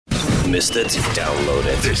missed it, download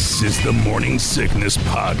it. This is the Morning Sickness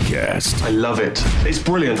Podcast. I love it. It's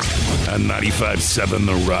brilliant. On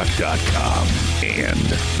 957therock.com and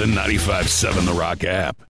the 957 The Rock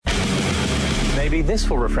app. Maybe this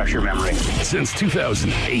will refresh your memory. Since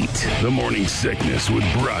 2008, the Morning Sickness with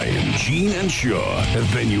Brian, Gene, and Shaw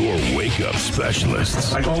have been your wake-up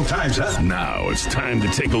specialists. Like old times, huh? Now it's time to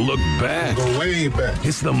take a look back. Go way back.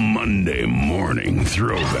 It's the Monday Morning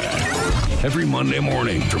Throwback. Every Monday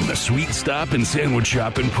morning from the Sweet Stop and Sandwich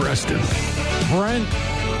Shop in Preston.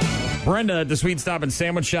 Brenda at the Sweet Stop and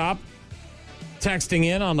Sandwich Shop texting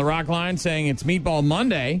in on the Rock line saying it's Meatball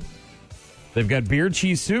Monday. They've got beer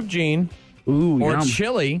cheese soup, Gene. Ooh, or yum.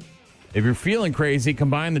 chili. If you're feeling crazy,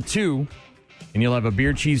 combine the two, and you'll have a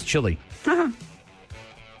beer cheese chili.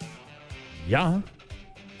 Yeah.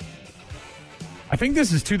 I think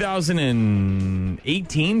this is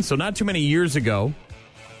 2018, so not too many years ago.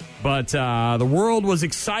 But the world was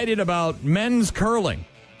excited about men's curling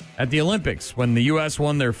at the Olympics when the U.S.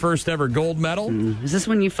 won their first ever gold medal. Is this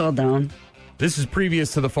when you fell down? This is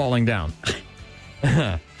previous to the falling down.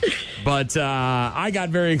 But I got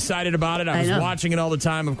very excited about it. I was watching it all the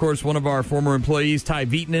time. Of course, one of our former employees, Ty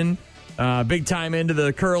Vietanen, big time into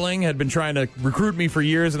the curling, had been trying to recruit me for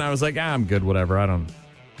years, and I was like, I'm good, whatever. I don't.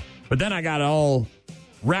 But then I got all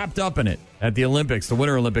wrapped up in it at the Olympics, the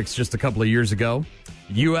Winter Olympics, just a couple of years ago.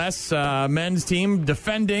 U.S. Men's team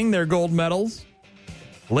defending their gold medals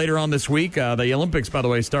later on this week. The Olympics, by the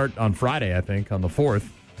way, start on Friday, I think, on the 4th.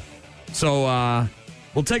 So,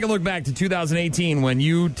 we'll take a look back to 2018 when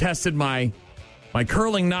you tested my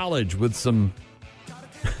curling knowledge with some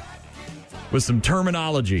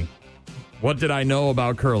terminology. What did I know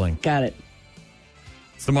about curling? Got it.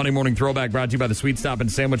 It's the Monday Morning Throwback brought to you by the Sweet Stop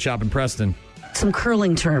and Sandwich Shop in Preston. Some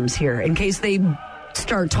curling terms here. In case they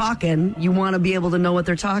start talking, you want to be able to know what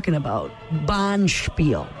they're talking about.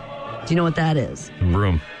 Bonspiel. Do you know what that is?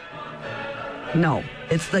 Broom. No.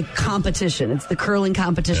 It's the competition. It's the curling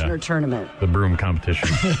competition or tournament. The broom competition.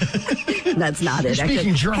 That's not it.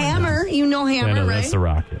 Speaking German. Hammer. You know hammer, I know, right? that's the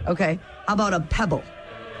Rock. Yeah. Okay. How about a pebble?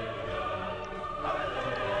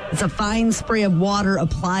 It's a fine spray of water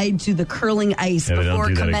applied to the curling ice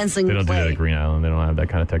before commencing play. They don't do that at Green Island. They don't have that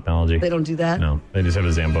kind of technology. They don't do that? No. They just have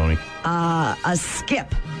a Zamboni. A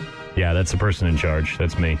skip. Yeah, that's the person in charge.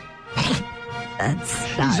 That's me.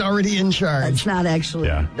 That's not. He's already in charge. That's not actually.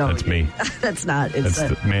 Yeah, that's me. That's not. That's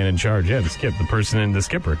the man in charge. Yeah, the skip. The person in the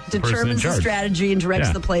skipper. The person in determines the charge. strategy and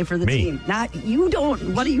directs the play for the Me. team. Not you.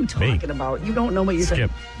 Don't. What are you talking about? You don't know what you're Skip. saying.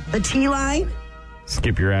 The T line.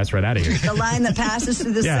 Skip your ass right out of here. The line that passes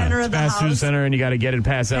through the center of the house. Pass through the center, and you got to get it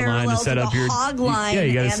past that line to set up your hog line. Yeah,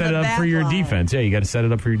 you got to set it up for your defense. Yeah, you got to set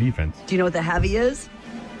it up for your defense. Do you know what the heavy is?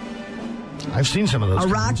 I've seen some of those. A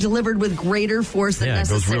rock delivered with greater force than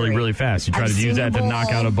necessary. It goes really, really fast. You try to use that to knock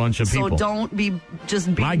out a bunch of people. So don't be just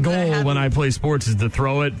beating My goal when I play sports is to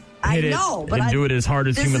throw it, hit it, and do it as hard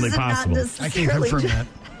as humanly possible. I can confirm that.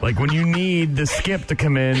 Like when you need the skip to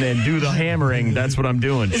come in and do the hammering, that's what I'm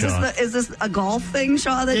doing, Shaw. Is this a golf thing,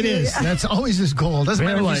 Shaw? It is. That's always his goal. Doesn't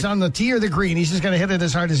matter if he's on the tee or the green. He's just going to hit it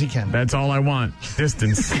as hard as he can. That's all I want.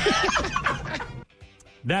 Distance.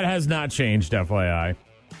 That has not changed, FYI.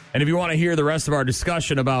 And if you want to hear the rest of our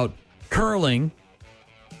discussion about curling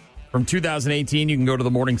from 2018, you can go to the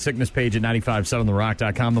Morning Sickness page at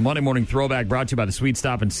 957therock.com. The Monday Morning Throwback brought to you by the Sweet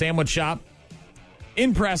Stop and Sandwich Shop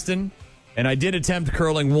in Preston. And I did attempt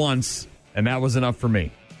curling once, and that was enough for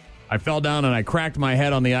me. I fell down and I cracked my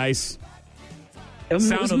head on the ice. It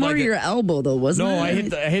was more your elbow, though, wasn't it?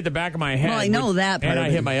 No, I hit the back of my head. Well, I know that part. And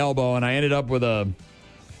I hit my elbow, and I ended up with a,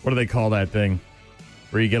 what do they call that thing?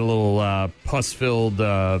 Where you get a little pus-filled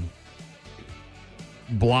blob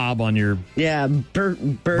on your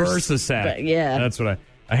bursa sac. Yeah. That's what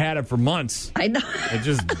I had it for months. I know. It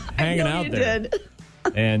just hanging out there. Did.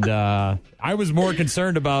 And I was more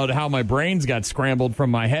concerned about how my brains got scrambled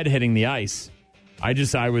from my head hitting the ice. I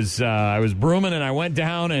was brooming and I went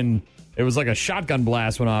down and it was like a shotgun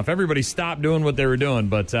blast went off. Everybody stopped doing what they were doing,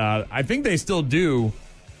 but I think they still do.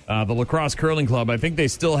 The Lacrosse Curling Club. I think they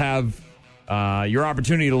still have your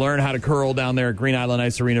opportunity to learn how to curl down there at Green Island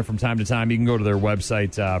Ice Arena from time to time. You can go to their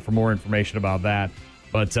website for more information about that.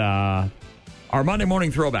 But our Monday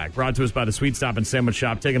Morning Throwback brought to us by the Sweet Stop and Sandwich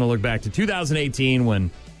Shop, taking a look back to 2018 when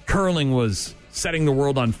curling was setting the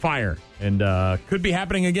world on fire and could be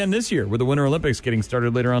happening again this year with the Winter Olympics getting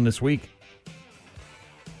started later on this week.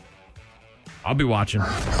 I'll be watching.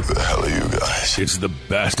 Who the hell are you guys? It's the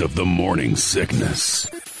best of the Morning Sickness.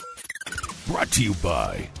 Brought to you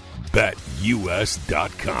by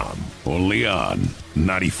BetUS.com. Only on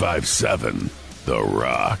 95.7 The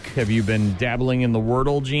Rock. Have you been dabbling in the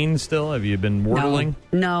Wordle, Gene, still? Have you been Wordling?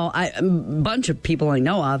 No, a bunch of people I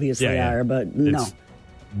know obviously are, but no. It's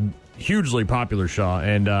hugely popular, Shaw,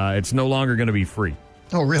 and it's no longer going to be free.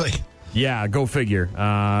 Oh, really? Yeah, go figure.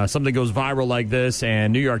 Something goes viral like this,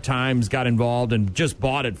 and New York Times got involved and just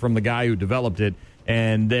bought it from the guy who developed it,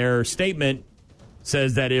 and their statement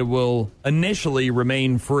says that it will initially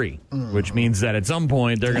remain free, which means that at some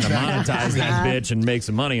point they're going to monetize that bitch and make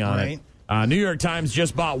some money on it. New York Times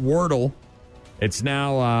just bought Wordle. It's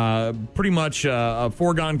now pretty much a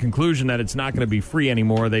foregone conclusion that it's not going to be free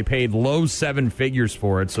anymore. They paid low seven figures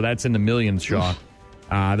for it, so that's in the millions, Shaw.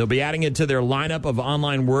 They'll be adding it to their lineup of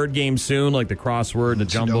online word games soon, like the crossword, the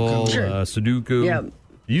jumble, Sudoku. Yeah. Do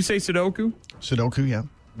you say Sudoku? Sudoku, yeah.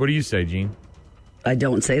 What do you say, Gene? I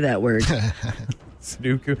don't say that word.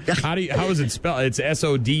 Sudoku. How is it spelled? It's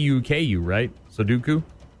Soduku, right? Sudoku?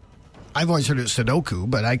 I've always heard it Sudoku,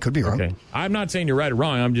 but I could be wrong. Okay. I'm not saying you're right or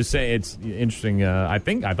wrong. I'm just saying it's interesting. I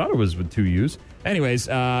thought it was with two U's. Anyways,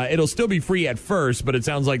 it'll still be free at first, but it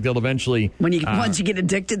sounds like they'll eventually... Once you get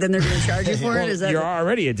addicted, then they're going to charge you for it? Is that you're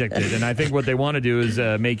already addicted, and I think what they want to do is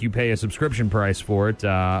make you pay a subscription price for it.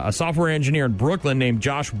 A software engineer in Brooklyn named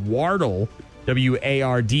Josh Wardle,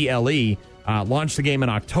 Wardle, launched the game in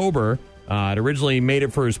October. It originally made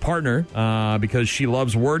it for his partner because she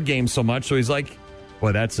loves word games so much, so he's like,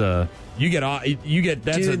 boy, that's a... That's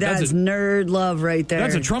nerd love right there.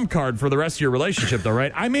 That's a trump card for the rest of your relationship, though,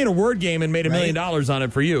 right? I made a word game and made $1 million on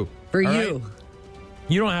it for you. For all you. Right?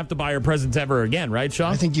 You don't have to buy her presents ever again, right,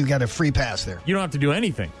 Sean? I think you got a free pass there. You don't have to do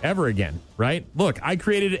anything ever again, right? Look, I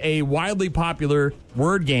created a wildly popular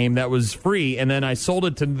word game that was free, and then I sold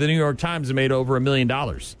it to the New York Times and made over $1 million.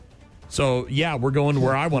 So, yeah, we're going to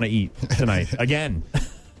where I want to eat tonight. Again.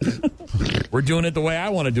 We're doing it the way I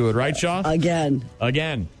want to do it, right, Shaw? Again.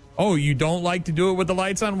 Oh, you don't like to do it with the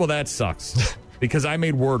lights on? Well, that sucks. Because I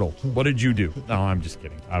made Wordle. What did you do? No, I'm just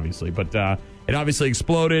kidding, obviously. But it obviously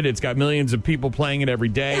exploded. It's got millions of people playing it every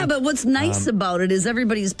day. Yeah, but what's nice about it is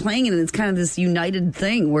everybody's playing it, and it's kind of this united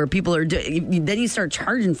thing where people are then you start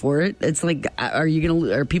charging for it. It's like, are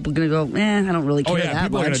people going to go, I don't really care that much. Oh, yeah,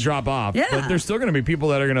 people are going to drop off. Yeah. But there's still going to be people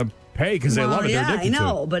that are going to pay because they love it. They're addicted I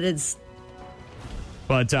know, to it. but it's...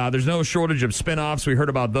 But there's no shortage of spin-offs. We heard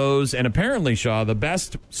about those. And apparently, Shaw, the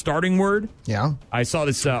best starting word. Yeah. I saw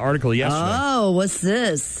this article yesterday. Oh, what's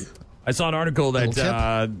this? I saw an article that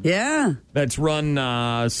that's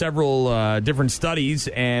run several different studies,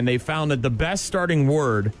 and they found that the best starting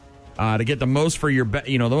word to get the most for your,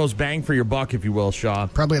 the most bang for your buck, if you will, Shaw.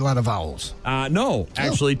 Probably a lot of vowels. No,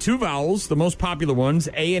 actually, 2 vowels, the most popular ones,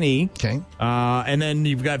 A and E. Okay. And then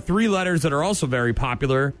you've got 3 letters that are also very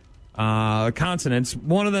popular. Consonants.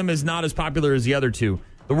 One of them is not as popular as the other 2.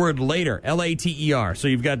 The word later, Later. So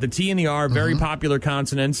you've got the T and the R, very popular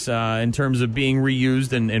consonants in terms of being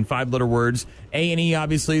reused in 5-letter words. A and E,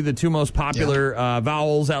 obviously, the 2 most popular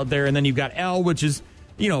vowels out there. And then you've got L, which is,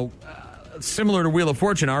 similar to Wheel of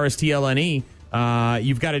Fortune, RSTLNE.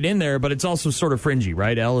 You've got it in there, but it's also sort of fringy,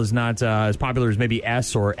 right? L is not as popular as maybe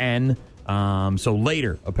S or N. So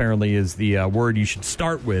later, apparently, is the word you should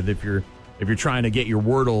start with if you're trying to get your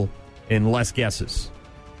Wordle in less guesses.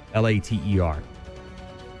 Later.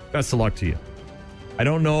 Best of luck to you. I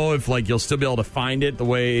don't know if you'll still be able to find it the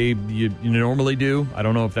way you normally do. I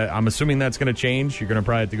don't know if that. I'm assuming that's going to change. You're going to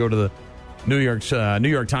probably have to go to the New York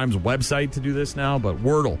Times website to do this now. But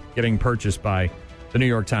Wordle getting purchased by the New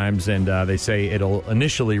York Times, and they say it'll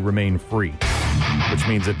initially remain free, which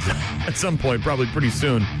means at some point, probably pretty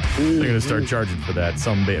soon, they're going to start charging for that.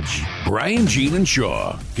 Some bitch. Brian, Gene, and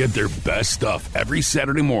Shaw get their best stuff every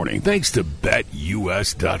Saturday morning thanks to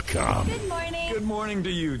BetUS.com. Good morning. Good morning to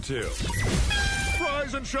you, too.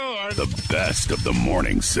 Rise and shine. The best of the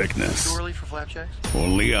morning sickness. Too early for flapjacks?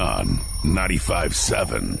 Only on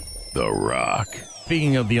 95.7 The Rock.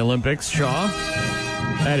 Speaking of the Olympics, Shaw,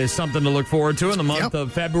 that is something to look forward to in the month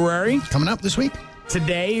of February. Coming up this week.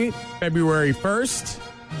 Today, February 1st,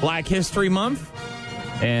 Black History Month,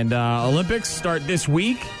 and Olympics start this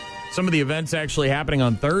week. Some of the events actually happening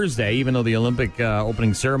on Thursday, even though the Olympic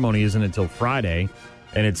opening ceremony isn't until Friday,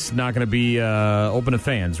 and it's not going to be open to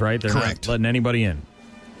fans, right? They're Correct. not letting anybody in.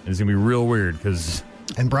 It's going to be real weird because...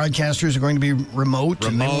 And broadcasters are going to be remote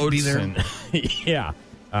and they won't be there. And, yeah.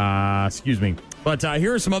 Excuse me. But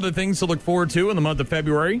here are some other things to look forward to in the month of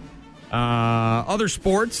February. Other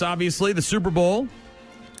sports, obviously, the Super Bowl.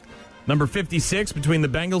 Number 56 between the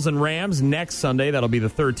Bengals and Rams next Sunday. That'll be the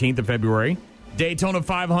 13th of February. Daytona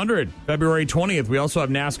 500, February 20th. We also have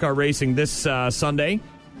NASCAR racing this Sunday.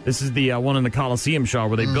 This is the one in the Coliseum, Shaw,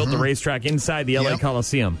 where they built the racetrack inside the LA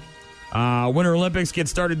Coliseum. Winter Olympics get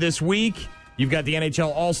started this week. You've got the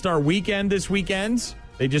NHL All-Star Weekend this weekend.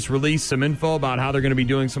 They just released some info about how they're going to be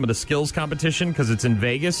doing some of the skills competition because it's in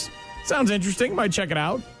Vegas. Sounds interesting. Might check it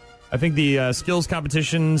out. I think the skills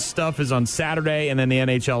competition stuff is on Saturday, and then the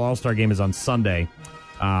NHL All-Star game is on Sunday.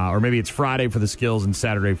 Or maybe it's Friday for the skills and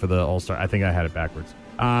Saturday for the All-Star. I think I had it backwards.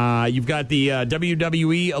 You've got the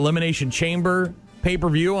WWE Elimination Chamber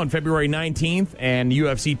pay-per-view on February 19th and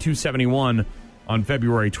UFC 271 on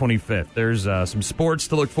February 25th. There's some sports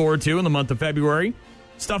to look forward to in the month of February.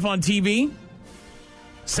 Stuff on TV.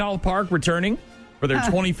 South Park returning for their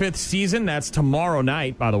 25th season. That's tomorrow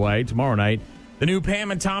night, by the way. Tomorrow night. The new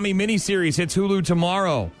Pam and Tommy miniseries hits Hulu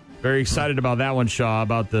tomorrow. Very excited about that one, Shaw,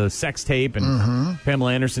 about the sex tape and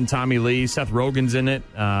Pamela Anderson, Tommy Lee, Seth Rogen's in it.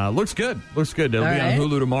 Looks good. Looks good. It'll be on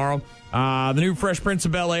Hulu tomorrow. The new Fresh Prince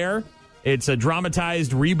of Bel-Air. It's a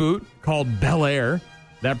dramatized reboot called Bel-Air.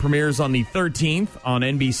 That premieres on the 13th on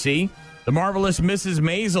NBC. The Marvelous Mrs.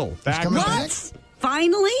 Maisel. Back. What?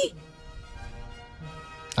 Finally?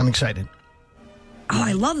 I'm excited. Oh,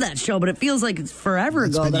 I love that show, but it feels like it's forever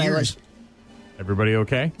It's ago been that years. Everybody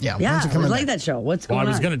okay? Yeah, Yeah, when's it I coming like back? that show. What's Well, going I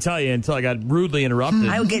was on? going to tell you until I got rudely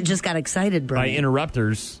interrupted Just got excited, by Brian.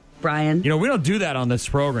 interrupters. Brian. You know, we don't do that on this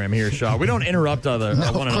program here, Shaw. We don't interrupt one of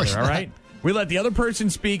another, course all not. right? We let the other person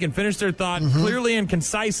speak and finish their thought clearly and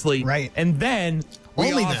concisely. Right. And then we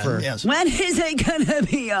Only offer then, yes. When is it going to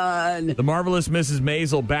be on? The Marvelous Mrs.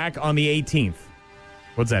 Maisel back on the 18th.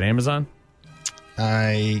 What's that, Amazon?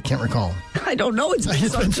 I can't recall. I don't know. It's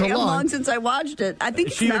It's been so damn long. long since I watched it. I think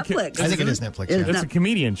Is it's she a kid? Netflix. I think it is Netflix. It's Yeah. That's a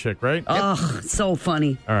comedian chick, right? Oh, so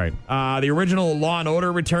funny. All right. The original Law &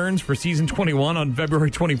 Order returns for season 21 on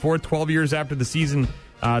February 24th, 12 years after the season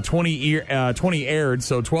 20 aired.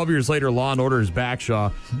 So 12 years later, Law & Order is back,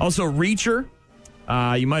 Shaw. Also, Reacher.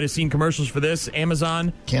 You might have seen commercials for this.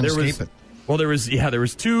 Amazon. Can't escape it. Well, there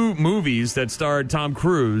was two movies that starred Tom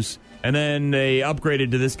Cruise, and then they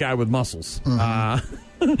upgraded to this guy with muscles,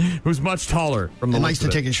 who's much taller from the It looks likes to of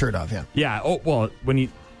it. take his shirt off, yeah. Yeah. Oh, well, when you...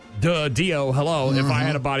 Dio, hello. If I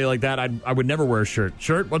had a body like that, I would never wear a shirt.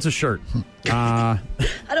 Shirt? What's a shirt? I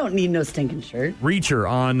don't need no stinking shirt. Reacher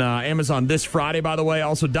on Amazon this Friday, by the way.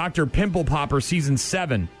 Also, Dr. Pimple Popper Season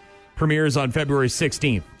 7 premieres on February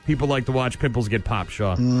 16th. People like to watch pimples get popped,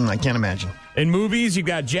 Shaw. I can't imagine. In movies, you've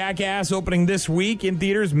got Jackass opening this week in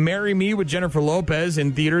theaters. Marry Me with Jennifer Lopez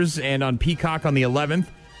in theaters and on Peacock on the 11th.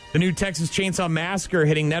 The new Texas Chainsaw Massacre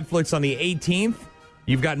hitting Netflix on the 18th.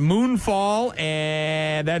 You've got Moonfall,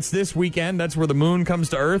 and that's this weekend. That's where the moon comes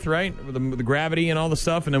to Earth, right? With the gravity and all the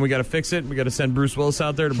stuff, and then we got to fix it. We got to send Bruce Willis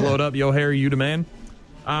out there to blow it up. Yo, Harry, you the man.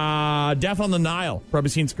 Death on the Nile. Probably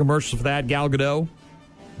seen some commercials for that. Gal Gadot.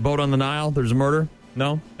 Boat on the Nile. There's a murder.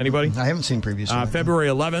 No? Anybody? I haven't seen previews. February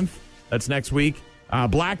 11th. That's next week.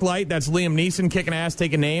 Blacklight. That's Liam Neeson kicking ass,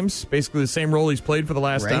 taking names. Basically the same role he's played for the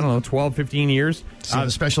last, Right. I don't know, 12, 15 years. So a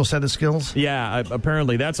special set of skills? Yeah,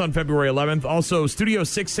 apparently. That's on February 11th. Also, Studio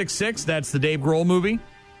 666. That's the Dave Grohl movie.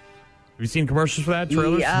 Have you seen commercials for that?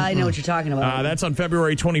 Trailers? Yeah, I know what you're talking about. That's on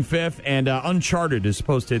February 25th. And Uncharted is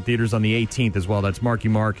supposed to hit theaters on the 18th as well. That's Marky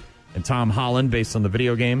Mark and Tom Holland, based on the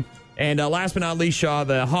video game. And last but not least, Shaw,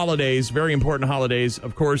 the holidays, very important holidays.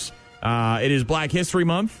 Of course, it is Black History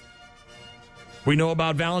Month. We know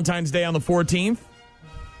about Valentine's Day on the 14th,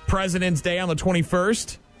 President's Day on the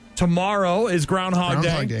 21st. Tomorrow is Groundhog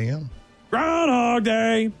Day. Yeah. Groundhog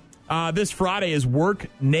Day. This Friday is Work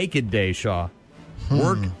Naked Day, Shaw.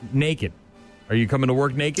 Work naked. Are you coming to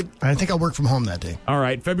work naked? I think I'll work from home that day. All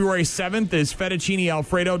right. February 7th is Fettuccine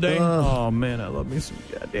Alfredo Day. Oh, man, I love me some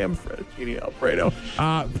goddamn Fettuccine Alfredo.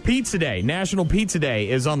 Pizza Day. National Pizza Day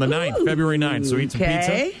is on the 9th, February 9th. So eat some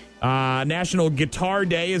Okay. pizza. National Guitar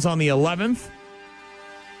Day is on the 11th.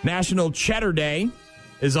 National Cheddar Day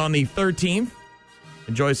is on the 13th.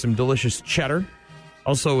 Enjoy some delicious cheddar.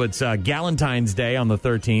 Also, it's Galentine's Day on the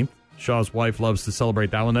 13th. Shaw's wife loves to celebrate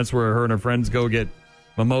that one. That's where her and her friends go get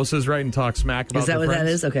mimosas, right, and talk smack about Is that their what friends.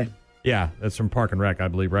 that is? Okay. Yeah, that's from Park and Rec, I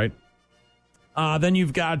believe, right? Then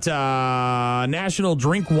you've got National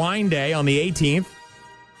Drink Wine Day on the 18th.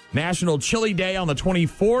 National Chili Day on the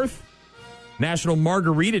 24th. National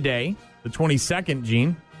Margarita Day, the 22nd,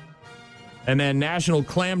 Gene. And then National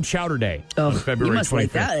Clam Chowder Day on Oh, February you must 25th.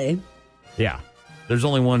 like that, eh? Yeah. There's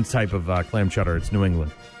only one type of clam chowder. It's New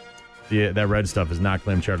England. That red stuff is not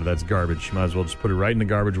clam chowder. That's garbage. You might as well just put it right in the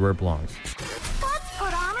garbage where it belongs. Let's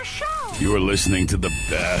put on a show. You're listening to the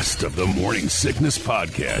best of the Morning Sickness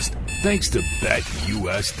Podcast, thanks to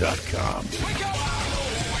BetUS.com.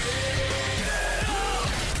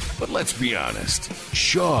 But let's be honest,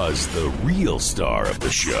 Shaw's the real star of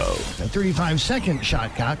the show. A 35-second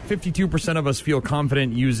shot clock. 52% of us feel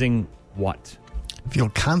confident using what? Feel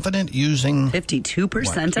confident using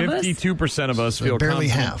 52% of us? 52% of us feel barely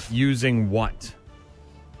confident half. using what?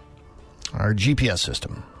 our GPS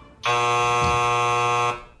system.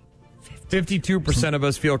 52% of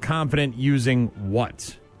us feel confident using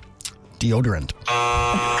what? Deodorant.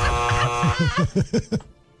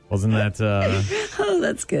 Wasn't that Oh,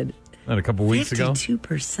 that's good. not a couple weeks ago?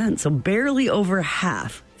 52%. So barely over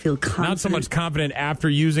half feel confident. Not so much confident after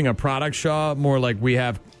using a product, Shaw. More like we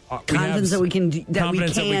have confidence that we can do,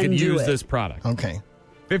 confidence that we can do use it. this product. Okay.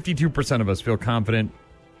 52% of us feel confident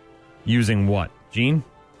using what? Gene?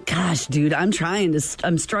 Gosh, dude, I'm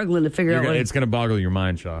struggling to figure out what It's going to boggle your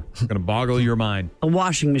mind, Shaw. It's going to boggle your mind. a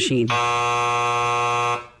washing machine.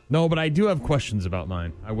 No, but I do have questions about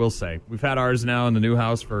mine. I will say we've had ours now in the new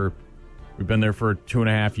house we've been there for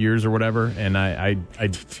 2.5 years or whatever, and I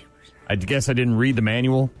guess I didn't read the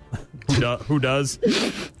manual. Who does?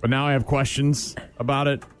 But now I have questions about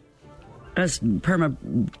it.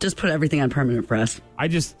 Just put everything on permanent press. I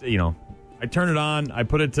just I turn it on, I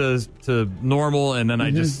put it to normal, and then I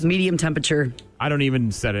just medium temperature. I don't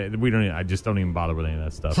even set it. I just don't even bother with any of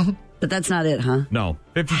that stuff. But that's not it, huh? No,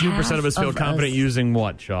 52% of us feel confident using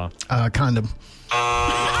what, Shaw? Condom.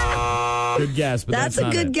 Good guess, but that's a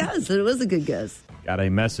not good it. guess. It was a good guess. Got a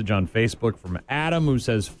message on Facebook from Adam who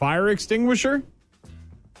says fire extinguisher.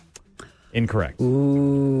 Incorrect.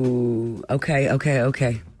 Ooh.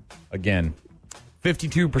 Okay. Again,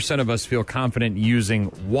 52% of us feel confident using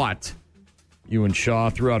what? You and Shaw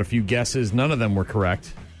threw out a few guesses. None of them were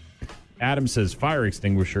correct. Adam says fire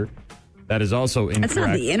extinguisher. That is also incorrect. That's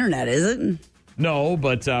not the internet, is it? No,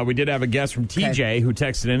 but we did have a guess from TJ who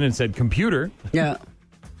texted in and said computer. Yeah.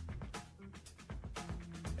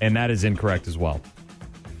 And that is incorrect as well.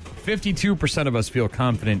 52% of us feel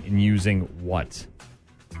confident in using what?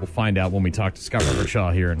 We'll find out when we talk to Scott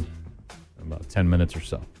Shaw here in about 10 minutes or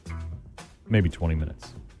so. Maybe 20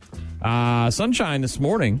 minutes. Sunshine this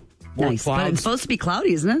morning. More Nice. clouds. But it's supposed to be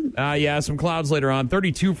cloudy, isn't it? Yeah, some clouds later on.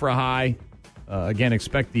 32 for a high. Again,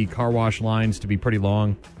 expect the car wash lines to be pretty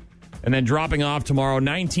long. And then dropping off tomorrow.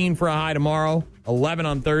 19 for a high tomorrow. 11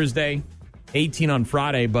 on Thursday. 18 on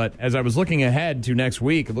Friday. But as I was looking ahead to next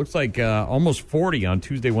week, it looks like almost 40 on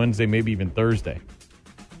Tuesday, Wednesday, maybe even Thursday.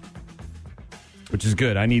 Which is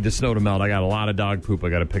good. I need the snow to melt. I got a lot of dog poop I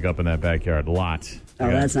got to pick up in that backyard. A lot. Oh,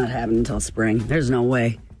 that's not happening until spring. There's no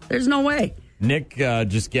way. Nick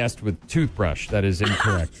just guessed with toothbrush. That is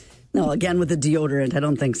incorrect. No, again with the deodorant. I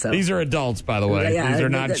don't think so. These are adults, by the way. Yeah, These are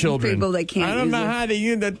not children. People that can't I don't know how to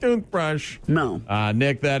use the toothbrush. No.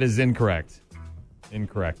 Nick, that is incorrect.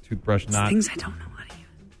 Incorrect. Toothbrush not. Things I don't know how to use.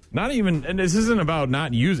 Not even, and this isn't about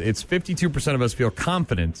not using. It's 52% of us feel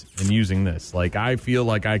confident in using this. Like, I feel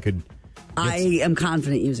like I could. I am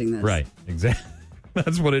confident using this. Right. Exactly.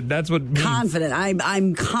 That's what means. Confident.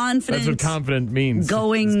 I'm confident. That's what confident means.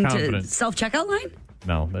 Going It's to confident. self-checkout line?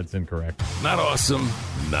 No, that's incorrect. Not awesome,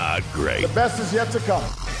 not great, The best is yet to come.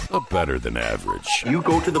 but better than average. You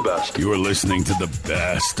go to the best. You're listening to the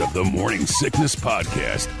best of the Morning Sickness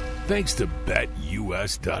Podcast, thanks to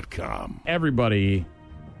BetUS.com. Everybody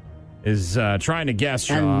is trying to guess,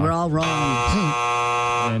 Shaw. And we're all wrong.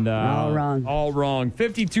 And, all wrong. All wrong.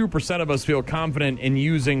 52% of us feel confident in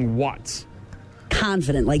using what?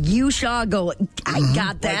 Confident. Like you, Shaw, go, I got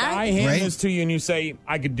Like that. I hand Right. this to you and you say,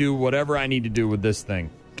 I could do whatever I need to do with this thing.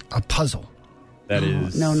 A puzzle. That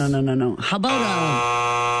is. No. How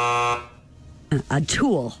about a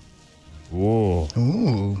tool? Ooh.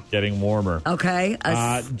 Ooh. Getting warmer. Okay.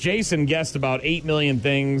 Jason guessed about 8 million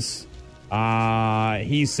things.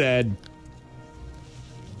 He said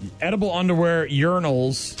edible underwear,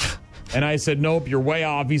 urinals. And I said, nope, you're way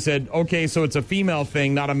off. He said, okay, so it's a female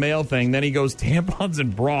thing, not a male thing. Then he goes, tampons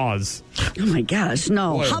and bras. Oh, my gosh.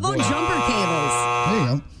 No. Boy, How about boy. jumper cables? There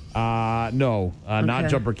you go. No, not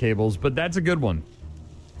Okay. jumper cables, but that's a good one.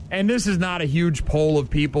 And this is not a huge poll of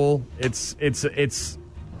people. It's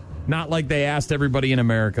not like they asked everybody in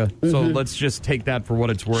America. So let's just take that for what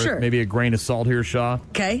it's worth. Sure. Maybe a grain of salt here, Shaw.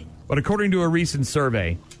 Okay. But according to a recent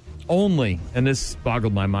survey, only, and this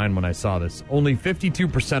boggled my mind when I saw this, only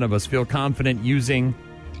 52% of us feel confident using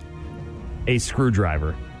a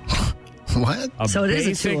screwdriver. What? So it is a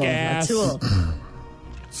basic tool. ass A tool.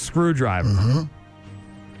 screwdriver.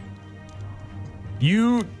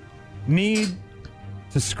 You need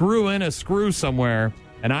to screw in a screw somewhere,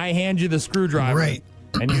 and I hand you the screwdriver. Right.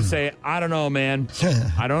 And you say, I don't know, man.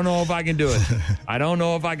 I don't know if I can do it. I don't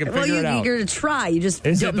know if I can Well, figure it you're out. eager to try. You just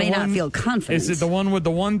Is it may the not one- feel confident. Is it the one with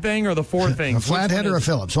the one thing or the four things? A flathead or a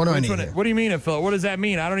Phillips? What do I Which need one- here? What do you mean a Phillips? What does that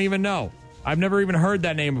mean? I don't even know. I've never even heard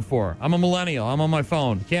that name before. I'm a millennial. I'm on my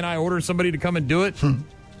phone. Can't I order somebody to come and do it?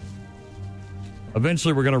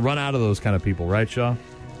 Eventually, we're going to run out of those kind of people, right, Shaw?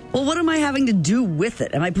 Well, what am I having to do with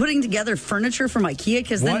it? Am I putting together furniture from IKEA?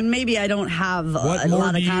 Because then maybe I don't have a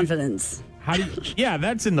lot of confidence. Yeah,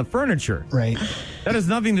 that's in the furniture. Right. That has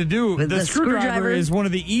nothing to do. The screwdriver is one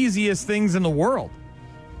of the easiest things in the world.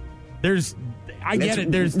 I get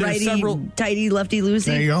it. There's righty, several. tighty, lefty, loosey.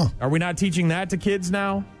 There you go. Are we not teaching that to kids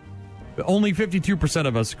now? Only 52%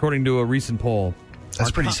 of us, according to a recent poll, That's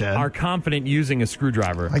pretty sad. are confident using a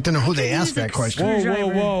screwdriver. I'd like to know who they asked that question.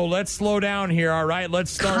 Whoa. Let's slow down here, all right? Let's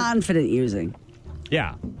start. Confident using.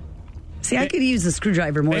 Yeah. See, I could use a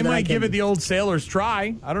screwdriver more They than I might could. give it the old sailor's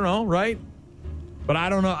try. I don't know, right? But I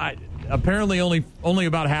don't know. Apparently, only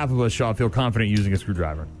about half of us, Shaw, feel confident using a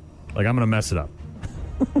screwdriver. Like, I'm going to mess it up.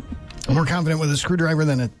 I'm more confident with a screwdriver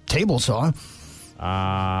than a table saw.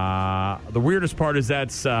 The weirdest part is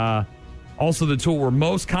that's also the tool we're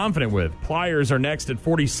most confident with. Pliers are next at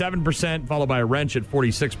 47%, followed by a wrench at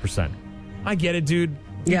 46%. I get it, dude.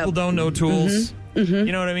 People don't know tools.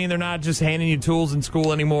 You know what I mean? They're not just handing you tools in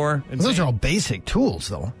school anymore. Those are all basic tools,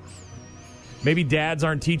 though. Maybe dads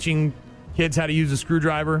aren't teaching kids how to use a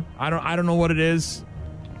screwdriver. I don't know what it is.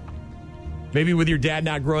 Maybe with your dad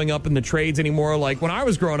not growing up in the trades anymore. Like when I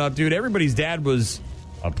was growing up, dude, everybody's dad was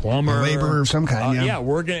a plumber. A laborer of some kind, yeah,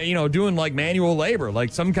 working, doing like manual labor,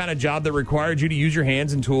 like some kind of job that required you to use your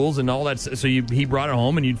hands and tools and all that. So he brought it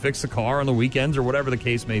home and you'd fix the car on the weekends or whatever the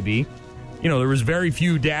case may be. There was very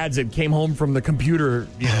few dads that came home from the computer,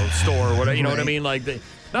 store or whatever. You know what I mean? Like,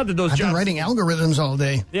 not that those I've jobs. been writing algorithms all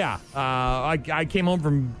day. Yeah, I came home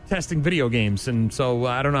from testing video games, and so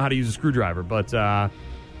I don't know how to use a screwdriver. But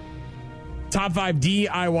top 5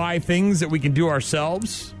 DIY things that we can do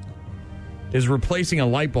ourselves is replacing a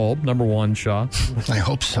light bulb. Number 1, Shaw. I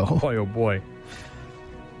hope so. Boy, oh boy.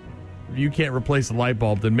 If you can't replace a light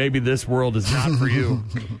bulb, then maybe this world is not for you.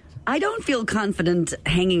 I don't feel confident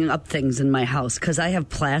hanging up things in my house because I have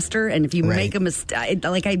plaster, and if you make a mistake,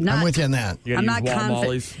 I'm with you on that. I'm not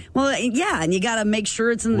confident. Well, yeah, and you got to make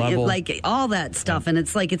sure it's in like all that stuff, and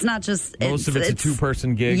it's like it's not just most of it's a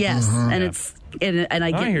 2-person gig. Yes, and it's and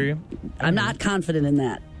I hear you. I'm not confident in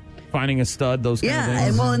that. Finding a stud, those kind of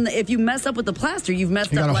things. And if you mess up with the plaster, you've messed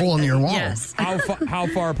up. You got a hole in your wall. Yes. How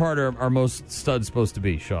far apart are most studs supposed to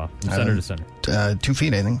be, Shaw? From center to center. 2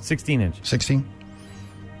 feet, I think. 16 inches. 16.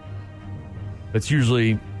 That's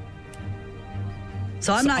usually.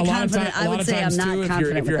 So I'm not confident. I would say I'm not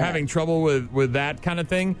confident. If you're having trouble with that kind of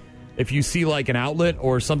thing, if you see like an outlet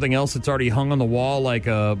or something else that's already hung on the wall, like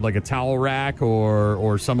a towel rack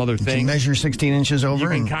or some other thing, you measure 16 inches over. You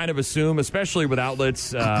can kind of assume, especially with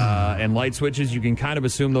outlets and light switches, you can kind of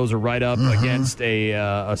assume those are right up against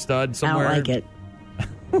a stud somewhere. I don't like it.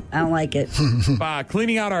 I don't like it.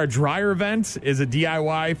 Cleaning out our dryer vent is a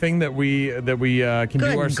DIY thing that we can do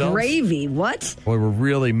ourselves. Good gravy. What? Boy, we're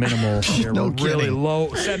really minimal here. No we're kidding. really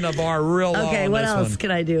low, setting the bar real low. Okay, on what this else one.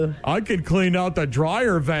 can I do? I could clean out the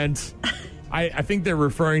dryer vent. I think they're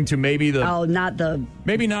referring to maybe the not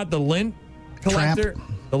the lint collector,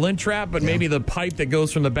 the lint trap, but maybe the pipe that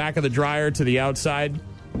goes from the back of the dryer to the outside.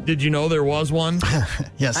 Did you know there was one?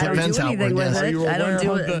 Yes, I it don't vents do anything outward. with Yes. it. I don't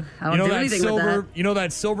do it. I don't do anything with that. You know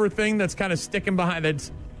that silver thing that's kind of sticking behind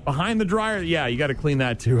the dryer? Yeah, you got to clean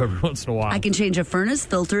that too every once in a while. I can change a furnace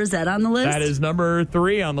filter. Is that on the list? That is number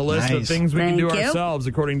 3 on the list of Nice. things we can do Thank you. ourselves,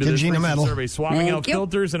 according to Give this Gina recent medal. survey. Swapping Thank out you.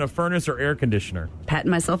 filters in a furnace or air conditioner. Patting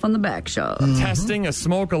myself on the back, show. Testing a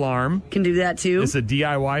smoke alarm. Can do that too. It's a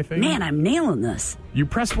DIY thing. Man, I'm nailing this. You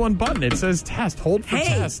press one button. It says test. Hold for Hey,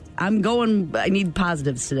 test. I need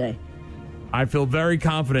positives today. I feel very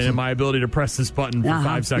confident in my ability to press this button for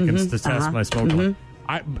 5 seconds to test my smoke alarm.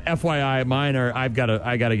 FYI, mine are. I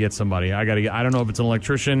gotta get somebody. I don't know if it's an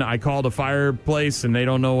electrician. I called a fireplace and they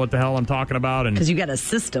don't know what the hell I'm talking about. And Because you got a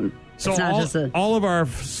system. so it's not just a. all of our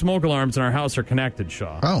smoke alarms in our house are connected,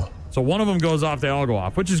 Shaw. Oh. So one of them goes off, they all go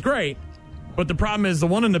off, which is great. But the problem is the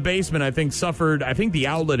one in the basement, I think, suffered. I think the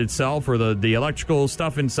outlet itself or the electrical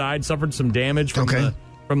stuff inside suffered some damage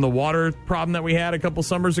from the water problem that we had a couple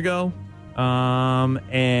summers ago,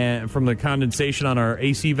 and from the condensation on our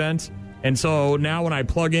AC vent. And so now when I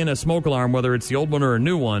plug in a smoke alarm, whether it's the old one or a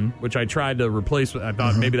new one, which I tried to replace, I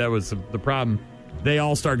thought maybe that was the problem, they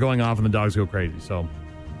all start going off and the dogs go crazy. So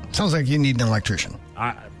sounds like you need an electrician.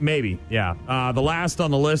 Maybe, yeah. The last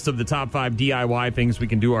on the list of the top 5 DIY things we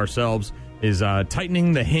can do ourselves is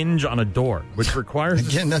tightening the hinge on a door, which requires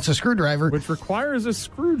Again, that's a screwdriver. Which requires a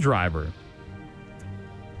screwdriver.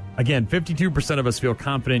 Again, 52% of us feel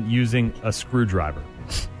confident using a screwdriver.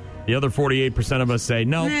 The other 48% of us say,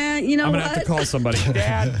 no, you know I'm going to what? have to call somebody.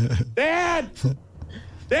 Dad!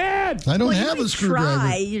 I don't have you a screwdriver.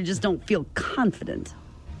 Try, you just don't feel confident.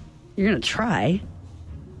 You're going to try.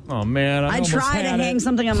 Oh, man. I tried to hang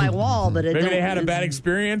something on my wall, but maybe they had a bad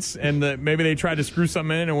experience, and maybe they tried to screw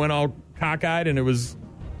something in and went all cockeyed, and it was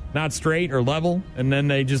not straight or level, and then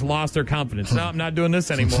they just lost their confidence. No, I'm not doing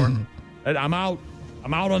this anymore. I'm out.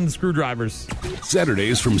 I'm out on the screwdrivers.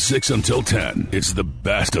 Saturdays from 6 until 10. It's the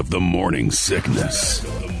best of the morning sickness.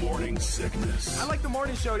 I like the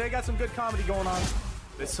morning show. They got some good comedy going on.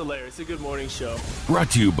 It's hilarious. It's a good morning show. Brought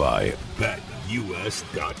to you by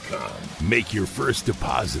BetUS.com. Make your first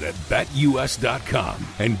deposit at BetUS.com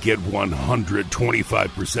and get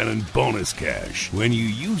 125% in bonus cash when you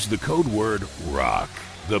use the code word ROCK.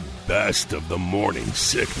 The best of the morning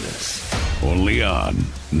sickness. Only on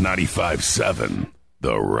 95.7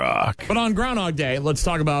 The Rock. But on Groundhog Day, let's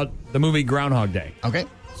talk about the movie Groundhog Day. Okay.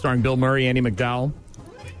 Starring Bill Murray, Andie MacDowell.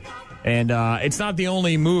 And it's not the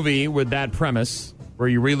only movie with that premise where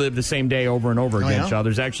you relive the same day over and over again, Shaw.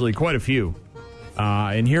 There's actually quite a few.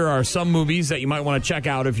 And here are some movies that you might want to check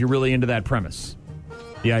out if you're really into that premise.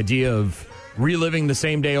 The idea of reliving the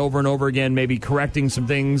same day over and over again, maybe correcting some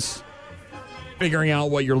things, figuring out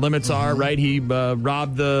what your limits are, right? He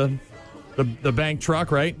robbed the bank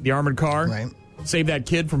truck, right? The armored car. Right. Saved that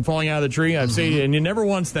kid from falling out of the tree. I'd say, and you never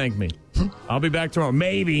once thanked me. I'll be back tomorrow.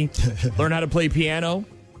 Maybe. Learn how to play piano.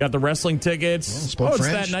 Got the wrestling tickets. Yeah, it's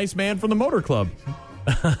French. that nice man from the motor club.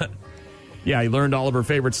 Yeah, he learned all of her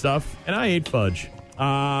favorite stuff, and I ate fudge.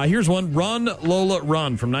 Here's one, Run, Lola,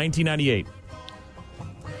 Run, from 1998.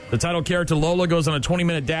 The title character Lola goes on a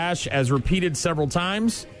 20-minute dash as repeated several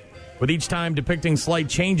times, with each time depicting slight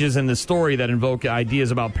changes in the story that invoke ideas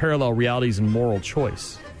about parallel realities and moral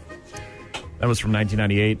choice. That was from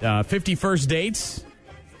 1998. 50 First Dates.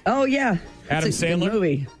 Oh, yeah. Adam It's a good Sandler.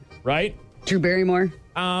 movie. Right? Drew Barrymore.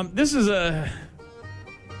 This is a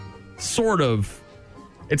sort of...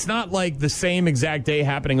 It's not like the same exact day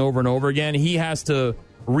happening over and over again. He has to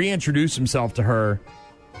reintroduce himself to her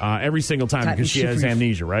every single time because she has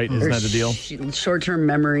amnesia, right? Isn't that the deal? Short-term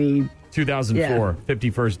memory. 2004, 50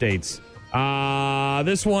 First Dates.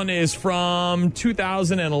 This one is from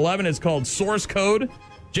 2011. It's called Source Code.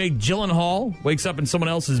 Jake Gyllenhaal wakes up in someone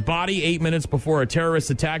else's body 8 minutes before a terrorist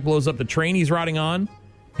attack blows up the train he's riding on.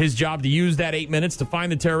 His job to use that 8 minutes to find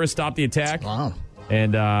the terrorist, stop the attack. Wow.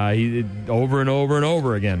 And he over and over and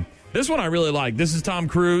over again. This one I really like. This is Tom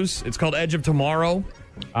Cruise. It's called Edge of Tomorrow.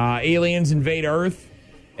 Aliens invade Earth,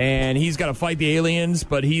 and he's got to fight the aliens,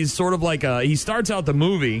 but he's sort of like he starts out the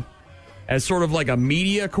movie as sort of like a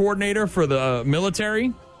media coordinator for the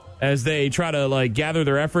military as they try to like gather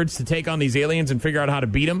their efforts to take on these aliens and figure out how to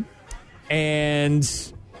beat them. And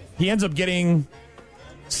he ends up getting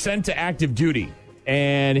sent to active duty,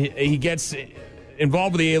 and he gets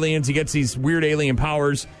involved with the aliens. He gets these weird alien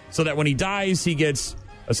powers so that when he dies, he gets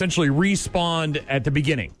essentially respawned at the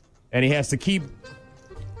beginning, and he has to keep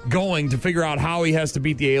going to figure out how he has to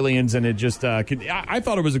beat the aliens. And it just I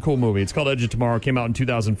thought it was a cool movie. It's called Edge of Tomorrow. Came out in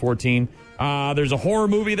 2014. There's a horror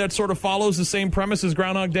movie that sort of follows the same premise as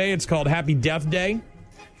Groundhog Day. It's called Happy Death Day.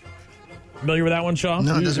 Familiar with that one, Shaw?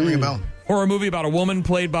 No, it doesn't ring a bell. Horror movie about a woman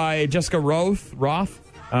played by Jessica Roth,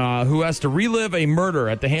 who has to relive a murder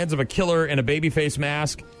at the hands of a killer in a babyface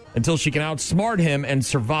mask until she can outsmart him and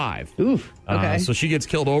survive. Oof. Okay. So she gets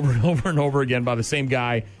killed over and over and over again by the same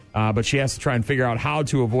guy, but she has to try and figure out how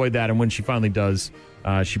to avoid that, and when she finally does,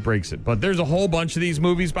 she breaks it. But there's a whole bunch of these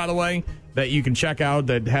movies, by the way, that you can check out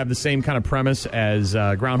that have the same kind of premise as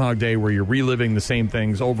Groundhog Day, where you're reliving the same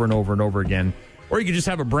things over and over and over again. Or you could just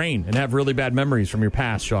have a brain and have really bad memories from your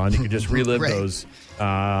past, Sean. You could just relive those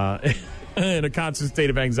in a constant state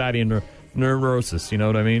of anxiety and neurosis. You know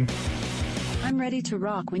what I mean? I'm ready to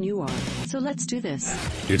rock when you are. So let's do this.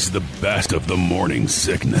 It's the best of the morning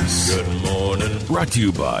sickness. Good morning. Brought to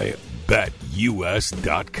you by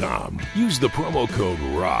BetUS.com. Use the promo code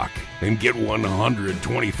ROCK and get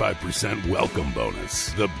 125% welcome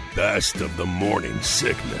bonus. The best of the morning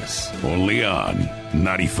sickness. Only on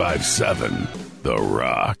 95.7 The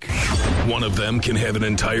Rock. One of them can have an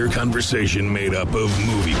entire conversation made up of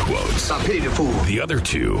movie quotes. I pity the fool. The other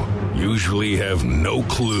two usually have no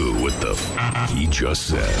clue what the he just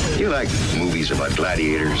said. You like movies about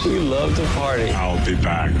gladiators? You love to party. I'll be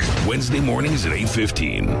back. Wednesday mornings at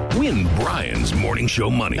 8:15. Win Brian's Morning Show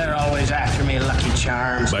money They're always after me, Lucky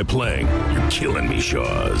Charms. by playing You're Killing Me,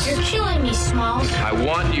 Shaws. You're killing me, Smalls. I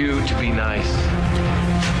want you to be nice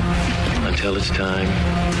until it's time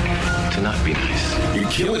to not be nice. You're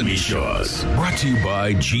Killing Me, Shaws. Brought to you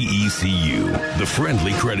by GECU, the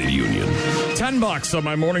friendly credit union. $10 on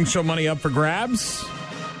my morning show money up for grabs.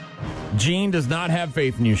 Jean does not have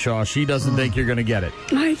faith in you, Shaw. She doesn't think you're going to get it.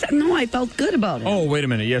 I felt good about it. Oh, wait a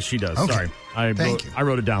minute. Yes, she does. Okay. Sorry. I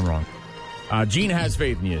wrote it down wrong. Jean has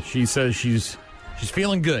faith in you. She says she's She's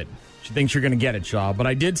feeling good. She thinks you're going to get it, Shaw. But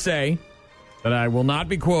I did say that I will not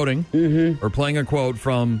be quoting or playing a quote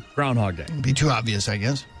from Groundhog Day. It'd be too obvious, I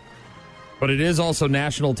guess. But it is also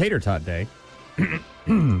National Tater Tot Day.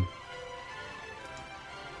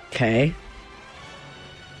 Okay.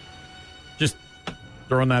 Just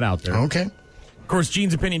throwing that out there. Okay. Of course,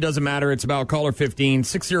 Gene's opinion doesn't matter. It's about caller 15,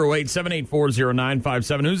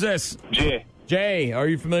 608-784-0957. Who's this? Jay. Jay, are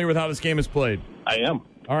you familiar with how this game is played? I am.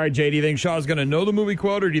 All right, Jay, do you think Shaw's going to know the movie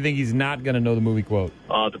quote, or do you think he's not going to know the movie quote?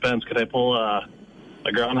 It depends. Could I pull a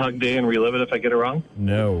Groundhog Day and relive it if I get it wrong?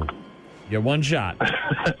 No. You get one shot.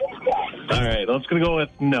 All right, let's going to go with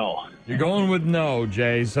no. You're going with no,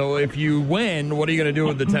 Jay. So if you win, what are you going to do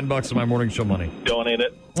with the $10 of my morning show money? Donate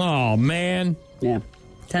it. Oh, man. Yeah.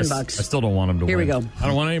 $10. I still don't want him to win. Here we go. I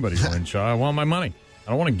don't want anybody to win, Shaw. I want my money. I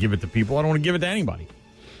don't want to give it to people. I don't want to give it to anybody.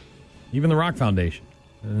 Even the Rock Foundation.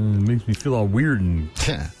 It makes me feel all weird and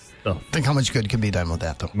stuff. Think how much good can be done with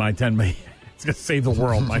that, though. My 10, it's going to save the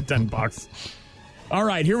world, my $10. All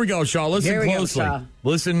right, here we go, Shaw. Listen closely. Shaw.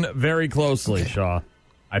 Listen very closely, Shaw.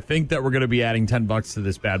 I think that we're going to be adding $10 to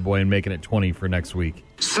this bad boy and making it 20 for next week.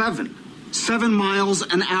 7 miles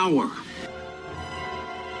an hour.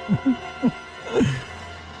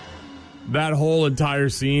 That whole entire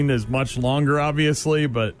scene is much longer, obviously,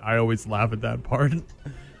 but I always laugh at that part.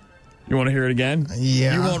 You want to hear it again?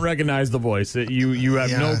 Yeah. You won't recognize the voice. You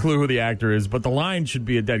have no clue who the actor is, but the line should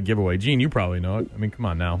be a dead giveaway. Gene, you probably know it. I mean, come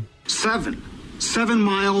on now. 7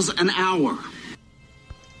 miles an hour.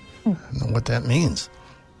 I don't know what that means.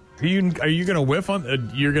 Are you going to whiff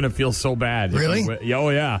on? You're going to feel so bad. Really? Oh,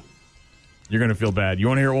 yeah. You're going to feel bad. You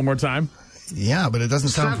want to hear it one more time? Yeah, but it doesn't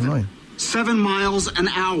sound familiar. 7 miles an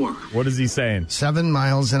hour. What is he saying? 7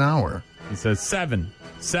 miles an hour. He says 7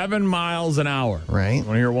 miles an hour. Right. Want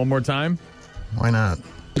to hear it one more time? Why not?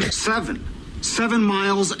 7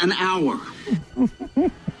 miles an hour.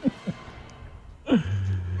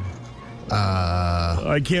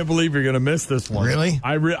 I can't believe you're going to miss this one. Really?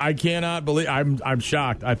 I cannot believe. I'm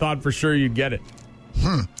shocked. I thought for sure you'd get it.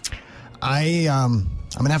 I'm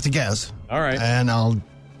going to have to guess. All right. And I'll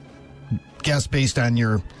guess based on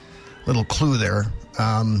your little clue there.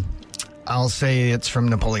 I'll say it's from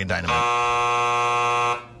Napoleon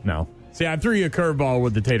Dynamite. No. See, I threw you a curveball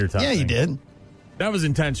with the tater tot. Yeah, you did. That was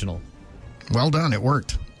intentional. Well done. It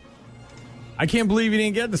worked. I can't believe you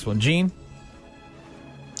didn't get this one. Gene?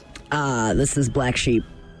 This is Black Sheep.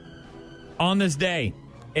 On this day,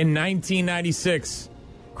 in 1996,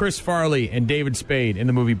 Chris Farley and David Spade in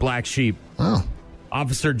the movie Black Sheep. Oh.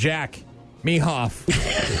 Officer Jack Mehoff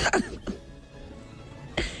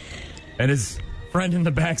and his friend in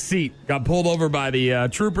the back seat got pulled over by the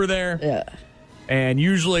trooper there. Yeah. And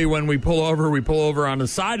usually when we pull over on the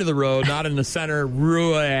side of the road, not in the center.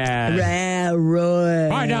 Roy.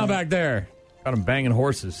 Right down back there. Got him banging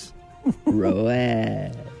horses.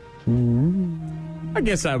 Roy. I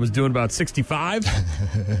guess I was doing about 65.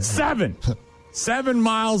 7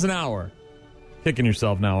 miles an hour. Kicking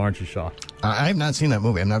yourself now, aren't you, Shaw? I have not seen that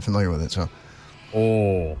movie. I'm not familiar with it, so.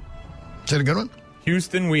 Oh. Is it a good one?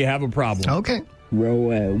 Houston, we have a problem. Okay.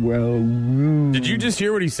 Did you just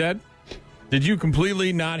hear what he said? Did you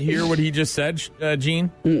completely not hear what he just said,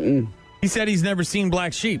 Gene? Mm-mm. He said he's never seen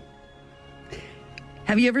Black Sheep.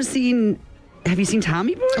 Have you seen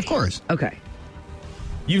Tommy Boy? Of course. Okay.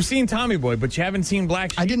 You've seen Tommy Boy, but you haven't seen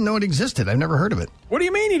Black Sheep? I didn't know it existed. I've never heard of it. What do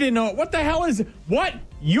you mean you didn't know it? What the hell is it? What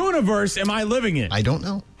universe am I living in? I don't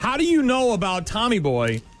know. How do you know about Tommy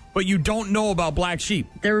Boy, but you don't know about Black Sheep?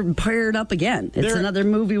 They're paired up again. It's another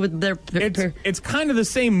movie with their... It's kind of the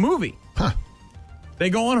same movie. Huh. They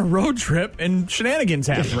go on a road trip and shenanigans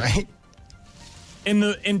happen. Right.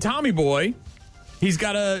 In Tommy Boy, he's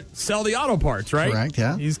got to sell the auto parts, right? Correct,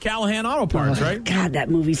 yeah. He's Callahan Auto Parts, right? God, that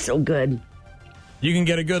movie's so good. You can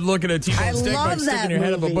get a good look at a T-bone steak by sticking your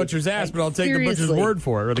head up a butcher's ass, but I'll take the butcher's word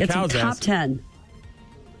for it, or the cow's ass. It's top 10.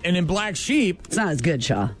 And in Black Sheep... It's not as good,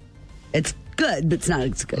 Shaw. It's good, but it's not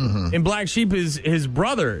as good. Mm-hmm. In Black Sheep, his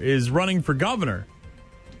brother is running for governor.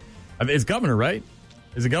 It's governor, right?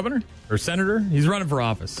 Is it governor or senator? He's running for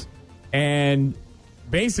office. And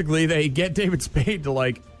basically, they get David Spade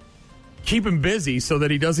to, keep him busy so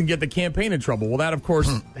that he doesn't get the campaign in trouble. Well, that, of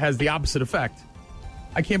course, has the opposite effect.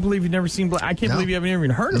 I can't believe you've never seen Black. I can't believe you haven't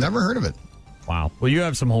even heard of it. Never heard of it. Wow. Well, you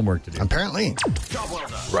have some homework to do. Apparently.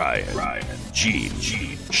 Ryan, Gene,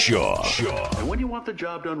 Shaw. And when you want the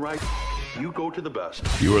job done right, you go to the best.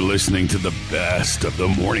 You're listening to the best of the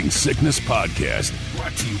Morning Sickness Podcast,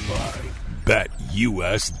 brought to you by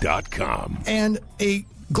BetUS.com. And a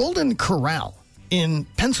Golden Corral in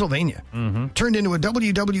Pennsylvania turned into a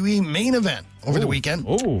WWE main event over the weekend.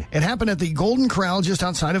 It happened at the Golden Corral just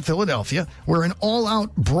outside of Philadelphia, where an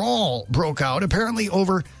all-out brawl broke out, apparently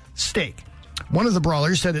over steak. One of the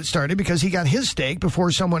brawlers said it started because he got his steak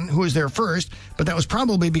before someone who was there first, but that was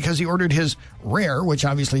probably because he ordered his rare, which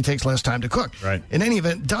obviously takes less time to cook. Right. In any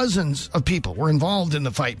event, dozens of people were involved in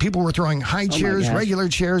the fight. People were throwing high chairs, regular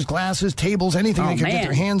chairs, glasses, tables, anything they could get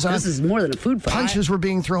their hands on. This is more than a food fight. Punches were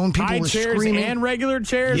being thrown. People high were chairs screaming. and regular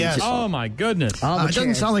chairs? Yes. Oh, my goodness. It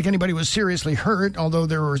doesn't sound like anybody was seriously hurt, although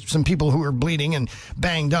there were some people who were bleeding and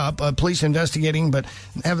banged up. Police investigating, but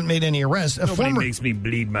haven't made any arrests. Nobody makes me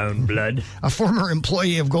bleed my own blood. A former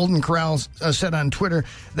employee of Golden Corral said on Twitter,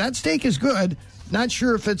 that steak is good. Not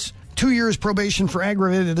sure if it's 2 years probation for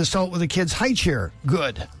aggravated assault with a kid's high chair.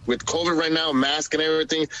 Good. With COVID right now, mask and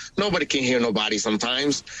everything, nobody can hear nobody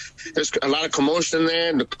sometimes. There's a lot of commotion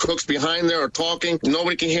there. The cooks behind there are talking.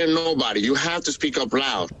 Nobody can hear nobody. You have to speak up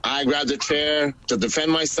loud. I grabbed a chair to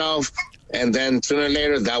defend myself, and then sooner or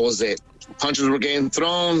later, that was it. Punches were getting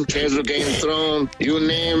thrown, chairs were getting thrown. You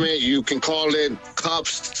name it. You can call it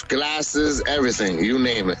cups, glasses, everything. You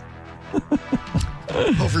name it.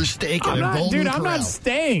 Over steak at a Golden Corral. I'm not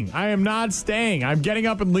staying. I am not staying. I'm getting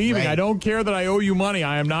up and leaving. Right. I don't care that I owe you money.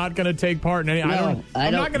 I am not going to take part in any. I'm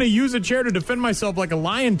not going to use a chair to defend myself like a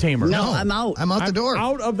lion tamer. No, I'm out. I'm out the door.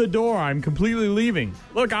 Out of the door. I'm completely leaving.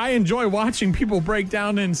 Look, I enjoy watching people break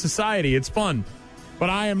down in society. It's fun. But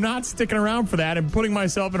I am not sticking around for that and putting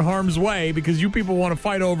myself in harm's way because you people want to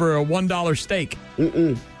fight over a $1 steak.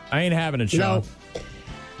 I ain't having it, Sean. No.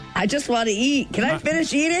 I just want to eat. Can I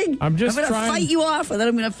finish eating? I'm just going to fight you off, and then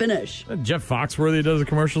I'm going to finish. Jeff Foxworthy does the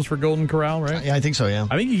commercials for Golden Corral, right? Yeah, I think so, yeah.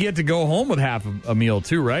 I think you get to go home with half a meal,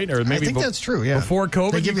 too, right? Or maybe I think that's true, yeah. Before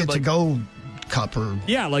COVID, they give you a to-go cup or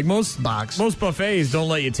like most buffets don't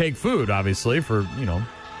let you take food, obviously, for,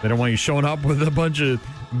 they don't want you showing up with a bunch of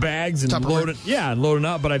bags and loading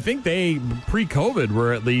up. But I think they, pre-COVID,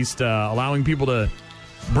 were at least allowing people to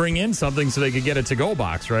bring in something so they could get a to-go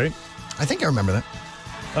box, right? I think I remember that.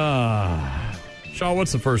 Shaw,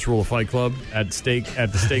 what's the first rule of Fight Club at the steak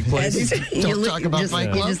place? Don't talk about Fight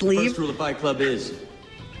Club. Just leave. First rule of Fight Club is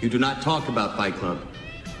you do not talk about Fight Club.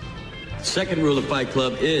 Second rule of Fight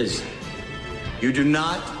Club is you do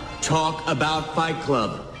not talk about Fight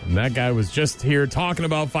Club. And that guy was just here talking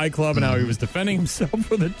about Fight Club and how he was defending himself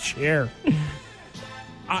with a chair.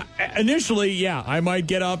 Initially, I might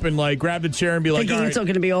get up and grab the chair and be like, thinking it's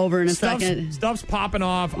going to be over in a second. Stuff's popping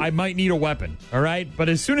off. I might need a weapon. All right. But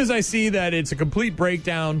as soon as I see that it's a complete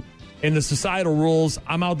breakdown in the societal rules,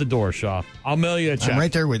 I'm out the door, Shaw. I'll mail you a check. I'm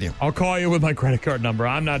right there with you. I'll call you with my credit card number.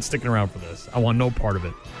 I'm not sticking around for this. I want no part of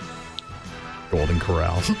it. Golden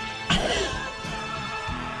Corral.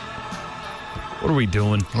 What are we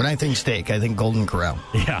doing? When I think steak, I think Golden Corral.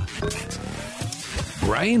 Yeah.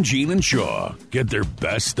 Brian, Gene, and Shaw get their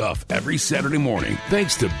best stuff every Saturday morning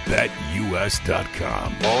thanks to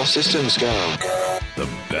BetUS.com. All systems go. The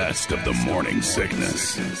best of the morning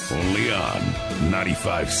sickness. Only on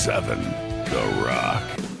 95.7 The Rock.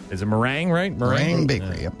 Is it meringue, right? Meringue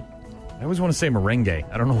Bakery, yep. I always want to say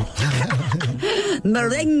merengue. I don't know.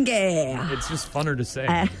 Merengue. It's just funner to say.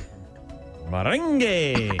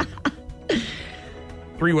 Merengue.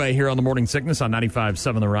 Three-way here on the Morning Sickness on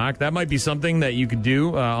 95.7 The Rock. That might be something that you could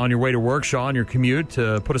do on your way to work, Shaw, on your commute,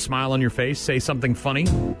 to put a smile on your face, say something funny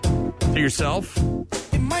to yourself.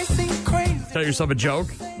 It might seem crazy. Tell yourself a joke.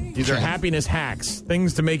 These are happiness hacks,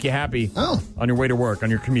 things to make you happy on your way to work,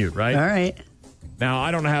 on your commute, right? All right. Now,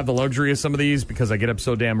 I don't have the luxury of some of these because I get up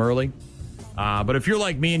so damn early. But if you're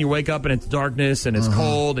like me and you wake up and it's darkness and it's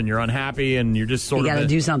cold and you're unhappy and you're just sort of... You got to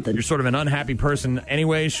do something. You're sort of an unhappy person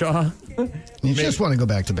anyway, Shaw. You just want to go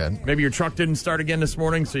back to bed. Maybe your truck didn't start again this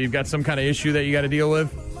morning, so you've got some kind of issue that you got to deal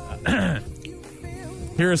with.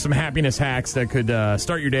 Here are some happiness hacks that could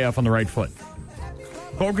start your day off on the right foot.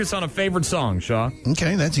 Focus on a favorite song, Shaw.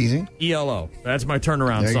 Okay, that's easy. ELO. That's my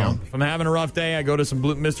turnaround song. If I'm having a rough day, I go to some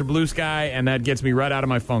Mr. Blue Sky, and that gets me right out of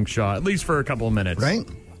my funk, Shaw, at least for a couple of minutes. Right.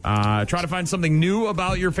 Try to find something new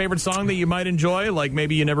about your favorite song that you might enjoy, like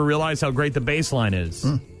maybe you never realized how great the bass line is.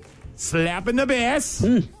 Slapping the bass.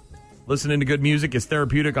 Listening to good music is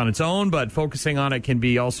therapeutic on its own, but focusing on it can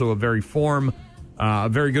be also a very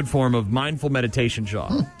good form of mindful meditation,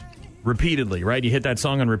 Shaw. Repeatedly, right? You hit that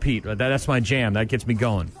song on repeat. That's my jam. That gets me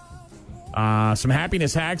going. Some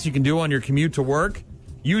happiness hacks you can do on your commute to work.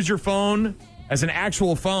 Use your phone as an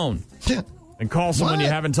actual phone and call someone you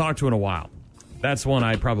haven't talked to in a while. That's one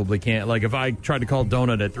I probably can't. Like, if I tried to call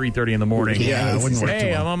Donut at 3:30 in the morning. Yeah, it wouldn't work too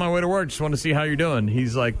well. I'm on my way to work. Just want to see how you're doing.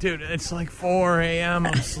 He's like, dude, it's like 4 a.m.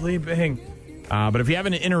 I'm sleeping. But if you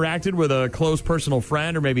haven't interacted with a close personal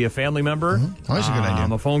friend or maybe a family member, always a good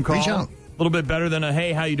idea. A phone call, Reach out. a little bit better than a,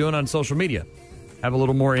 hey, how you doing on social media? Have a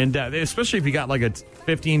little more in-depth, especially if you got like a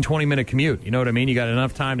 15, 20-minute commute. You know what I mean? You got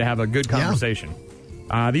enough time to have a good conversation.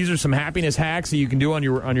 These are some happiness hacks that you can do on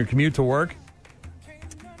your commute to work.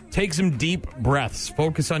 Take some deep breaths.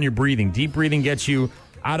 Focus on your breathing. Deep breathing gets you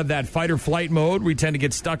out of that fight or flight mode we tend to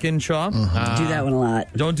get stuck in, Shaw. Do that one a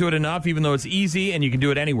lot. Don't do it enough, even though it's easy and you can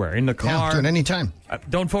do it anywhere. In the car. Yeah, do it anytime.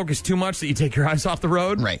 Don't focus too much that you take your eyes off the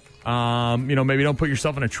road. Right. Maybe don't put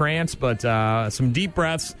yourself in a trance, but some deep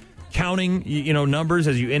breaths, counting, numbers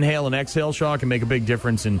as you inhale and exhale, Shaw, can make a big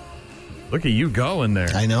difference. And look at you going there.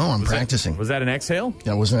 I know. I'm practicing. Was that an exhale?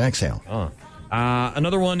 That was an exhale.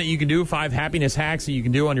 Another one that you can do, 5 happiness hacks that you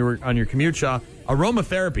can do on your commute, Shaw.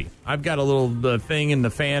 Aromatherapy. I've got a little thing in the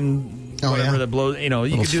fan, that blows. You can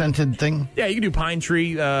do scented thing. Yeah, you can do pine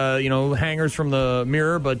tree, hangers from the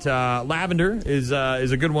mirror, but lavender is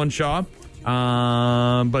a good one, Shaw.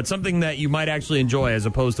 But something that you might actually enjoy as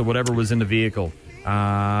opposed to whatever was in the vehicle.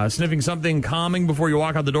 Sniffing something calming before you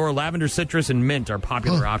walk out the door. Lavender, citrus, and mint are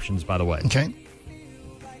popular options, by the way. Okay.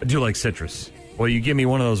 I do like citrus. Well, you give me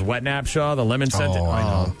one of those wet naps, Shaw, the lemon scented. Oh, I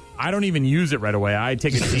know. I don't even use it right away. I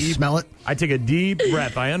take a deep smell it. I take a deep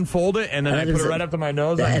breath. I unfold it and then I put it right up to my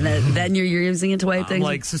nose. And then you're using it to wipe things. I'm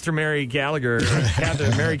like Sister Mary Gallagher,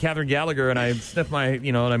 Mary Catherine Gallagher, and I sniff my.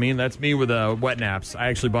 You know what I mean? That's me with wet naps. I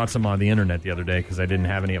actually bought some on the internet the other day because I didn't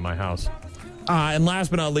have any at my house. And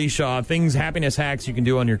last but not least, Shaw, happiness hacks you can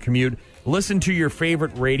do on your commute. Listen to your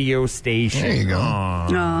favorite radio station. There you go.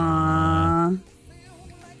 Aww.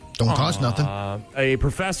 Don't cost nothing. A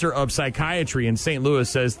professor of psychiatry in St. Louis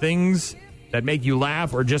says things that make you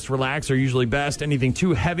laugh or just relax are usually best. Anything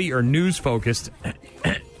too heavy or news-focused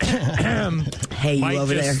hey, might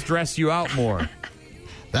over just there. stress you out more.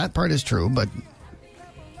 That part is true, but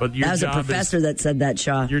your that was a job professor that said that,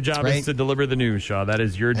 Shaw. Your job is to deliver the news, Shaw. That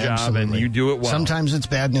is your job, Absolutely. and you do it well. Sometimes it's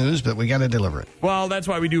bad news, but we got to deliver it. Well, that's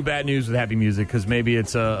why we do bad news with happy music, because maybe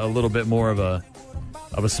it's a little bit more of a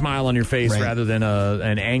smile on your face rather than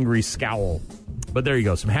an angry scowl. But there you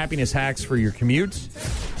go. Some happiness hacks for your commute.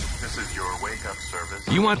 This is your wake-up service.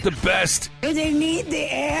 You want the best? Do they need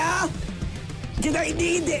the air? Do they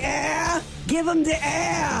need the air? Give them the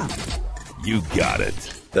air. You got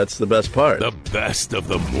it. That's the best part. The best of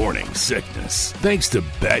the morning sickness. Thanks to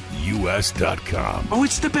BetUS.com. Oh,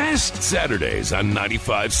 it's the best. Saturdays on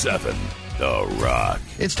 95.7 The Rock.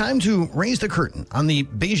 It's time to raise the curtain on the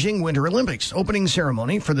Beijing Winter Olympics. Opening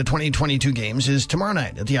ceremony for the 2022 Games is tomorrow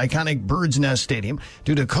night at the iconic Bird's Nest Stadium.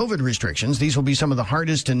 Due to COVID restrictions, these will be some of the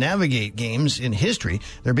hardest to navigate games in history.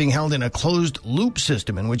 They're being held in a closed loop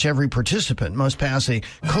system in which every participant must pass a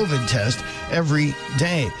COVID test every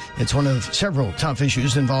day. It's one of several tough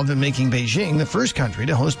issues involved in making Beijing the first country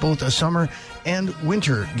to host both a summer and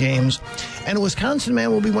winter games. And a Wisconsin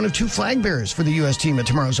man will be one of 2 flag bearers for the U.S. team at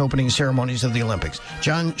tomorrow's opening ceremonies of the Olympics.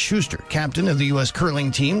 John Schuster, captain of the U.S.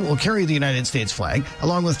 curling team, will carry the United States flag,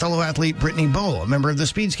 along with fellow athlete Brittany Bowe, a member of the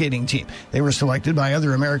speed skating team. They were selected by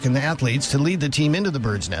other American athletes to lead the team into the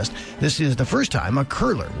Bird's Nest. This is the first time a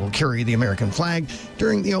curler will carry the American flag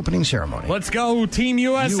during the opening ceremony. Let's go, Team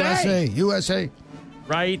USA! USA!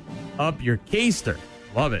 Right up your keister.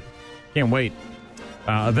 Love it. Can't wait.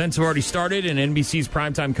 Events have already started, and NBC's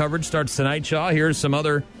primetime coverage starts tonight, Shaw. Here's some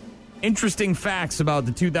other interesting facts about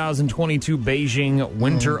the 2022 Beijing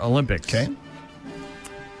Winter Olympics. Okay.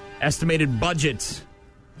 Estimated budget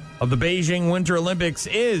of the Beijing Winter Olympics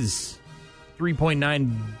is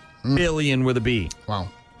 $3.9 billion with a B. Wow.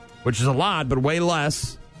 Which is a lot, but way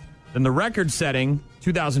less than the record-setting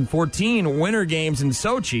 2014 Winter Games in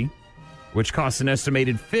Sochi, which cost an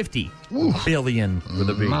estimated $50 billion with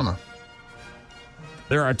a B. Mama.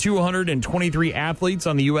 There are 223 athletes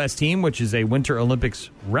on the U.S. team, which is a Winter Olympics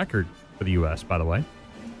record for the U.S., by the way.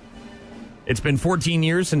 It's been 14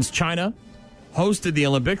 years since China hosted the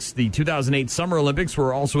Olympics. The 2008 Summer Olympics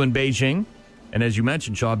were also in Beijing. And as you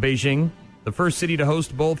mentioned, Shaw, Beijing, the first city to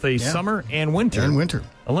host both a summer and winter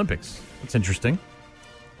Olympics. That's interesting.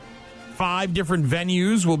 5 different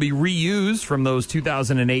venues will be reused from those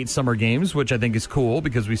 2008 Summer Games, which I think is cool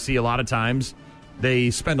because we see a lot of times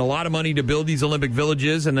they spend a lot of money to build these Olympic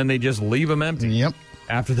villages, and then they just leave them empty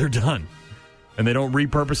after they're done. And they don't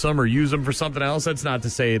repurpose them or use them for something else. That's not to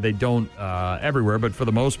say they don't everywhere, but for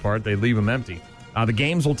the most part, they leave them empty. The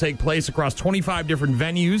games will take place across 25 different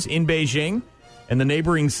venues in Beijing and the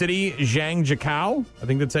neighboring city, Zhangjiakou. I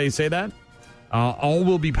think that's how you say that. All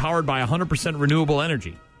will be powered by 100% renewable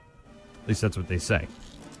energy. At least that's what they say.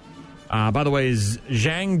 By the way,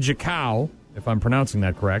 Zhangjiakou, if I'm pronouncing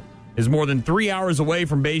that correct, is more than 3 hours away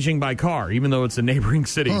from Beijing by car, even though it's a neighboring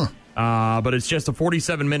city. But it's just a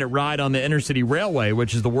 47-minute ride on the Intercity Railway,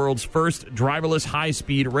 which is the world's first driverless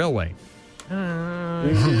high-speed railway.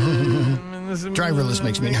 Driverless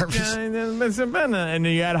makes me nervous. And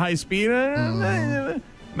you add high speed.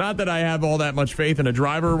 Not that I have all that much faith in a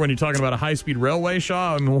driver when you're talking about a high-speed railway,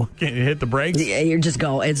 Shaw. I mean, can you hit the brakes? Yeah, you just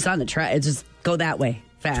go. It's on the track. It's just go that way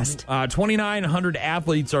fast. 2,900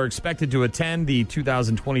 athletes are expected to attend the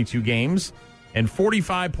 2022 games, and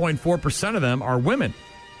 45.4% of them are women.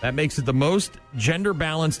 That makes it the most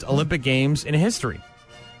gender-balanced Olympic Games in history.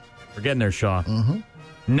 We're getting there, Shaw.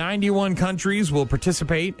 91 countries will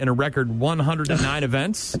participate in a record 109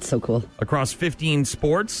 events. That's so cool. Across 15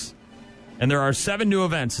 sports. And there are 7 new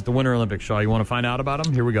events at the Winter Olympics, Shaw. You want to find out about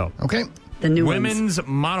them? Here we go. Okay. The new Women's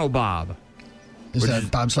monobob. Is that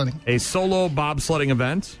bobsledding? A solo bobsledding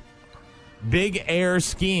event. Big air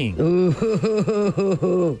skiing.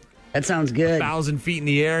 Ooh, that sounds good. 1,000 feet in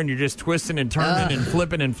the air, and you're just twisting and turning and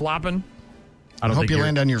flipping and flopping. I hope you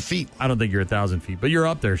land on your feet. I don't think you're 1,000 feet, but you're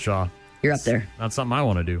up there, Shaw. You're up there. Not something I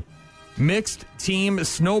want to do. Mixed team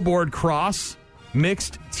snowboard cross,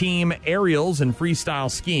 mixed team aerials and freestyle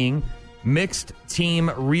skiing, mixed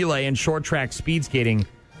team relay and short track speed skating,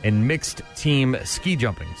 and mixed team ski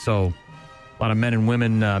jumping. So a lot of men and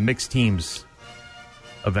women mixed teams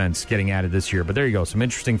events getting added this year. But there you go. Some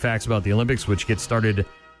interesting facts about the Olympics, which got started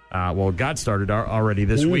already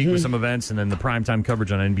this week with some events, and then the primetime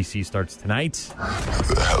coverage on NBC starts tonight. What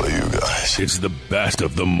the hell are you guys? It's the best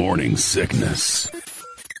of the morning sickness.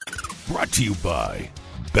 Brought to you by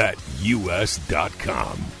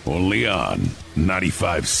BetUS.com. Only on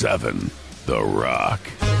 95.7 The Rock.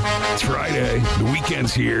 It's Friday, the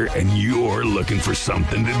weekend's here, and you're looking for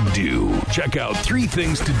something to do. Check out 3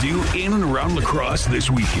 things to do in and around La Crosse this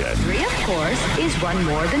weekend. 3, of course, is 1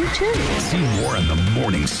 more than 2. See more on the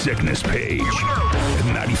Morning Sickness page at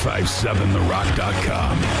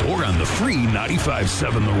 957therock.com or on the free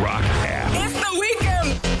 95.7 The Rock app. It's the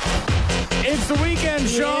weekend! It's the weekend,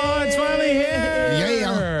 Shaw. It's finally here. Yeah.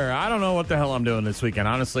 I don't know what the hell I'm doing this weekend.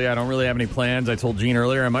 Honestly, I don't really have any plans. I told Gene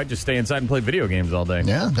earlier I might just stay inside and play video games all day.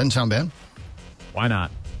 Yeah, doesn't sound bad. Why not?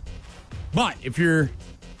 But if you're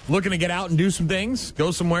looking to get out and do some things,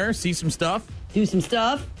 go somewhere, see some stuff, do some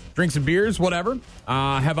stuff, drink some beers, whatever,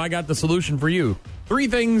 have I got the solution for you. 3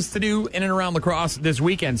 things to do in and around La Crosse this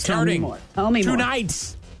weekend, starting Tell me more. 2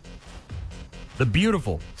 nights. The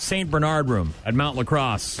beautiful St. Bernard Room at Mount La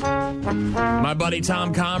Crosse. My buddy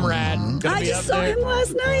Tom Comrade. I just saw him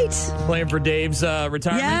last night. Playing for Dave's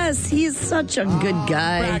retirement. Yes, he's such a good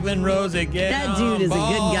guy. Raglan Rose again. That dude is a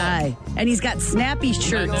good guy. And he's got snappy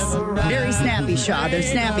shirts. Very snappy, Shaw. They're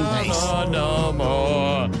snappy. Nice. No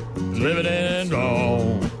more living in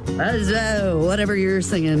wrong. Whatever you're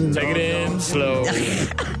singing. Take it in slow.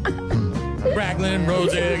 Raglan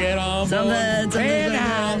Rose, get on board. Play it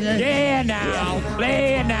now. Yeah, now.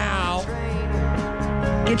 Play it now.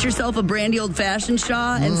 Get yourself a brandy old fashioned,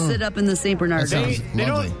 Shaw, and sit up in the St. Bernard. They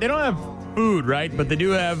don't have food, right? But they do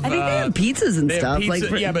have. I think they have pizzas and stuff.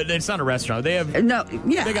 Pizza, yeah, but it's not a restaurant. They have no.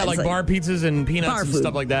 Yeah, they got like bar pizzas and peanuts and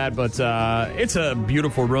stuff like that. But it's a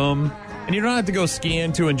beautiful room. And you don't have to go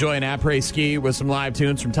skiing to enjoy an après ski with some live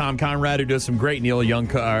tunes from Tom Conrad, who does some great Neil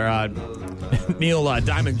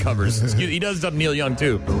Diamond covers. He does stuff Neil Young,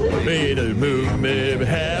 too. Made a move, maybe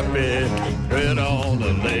happy. Put it on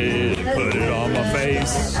the lid, put it on my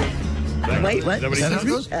face. Wait, what? Is that what he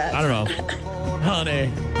says? I don't know.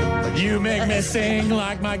 Honey, you make me sing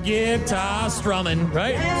like my guitar strumming,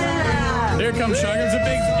 right? Yeah. There comes Shaw. It's a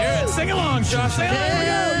big... Sing along, Shaw. Sing along. Here we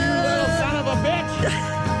go, you little son of a bitch.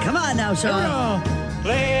 Come on now, Shaw.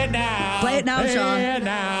 Play it now. Play it now, Shaw. Play it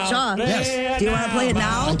now. Shaw, yes. Do you want to play it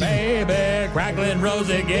now? Baby, Cracklin'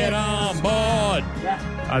 Rosie, get on board.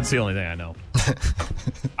 That's the only thing I know.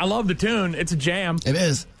 I love the tune. It's a jam. It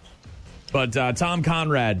is. But Tom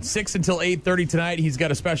Conrad, 6 until 8:30 tonight. He's got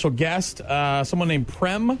a special guest, someone named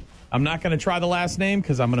Prem. I'm not going to try the last name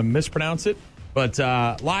because I'm going to mispronounce it. But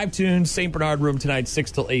live tunes, St. Bernard Room tonight,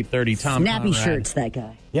 6 till 8:30. Tom Snappy Conrad. Shirts, that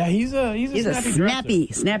guy. Yeah, he's a snappy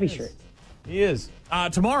shirt. He is.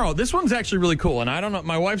 Tomorrow, this one's actually really cool, and I don't know.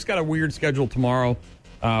 My wife's got a weird schedule tomorrow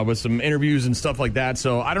with some interviews and stuff like that,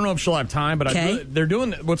 so I don't know if she'll have time. But they're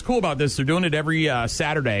doing. What's cool about this? They're doing it every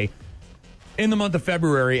Saturday in the month of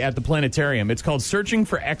February at the planetarium. It's called Searching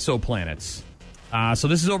for Exoplanets. So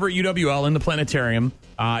this is over at UWL in the planetarium.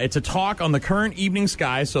 It's a talk on the current evening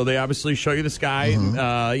sky. So they obviously show you the sky.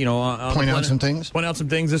 Point out some things. Point out some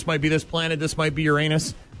things. This might be this planet. This might be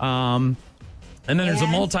Uranus. And then there's a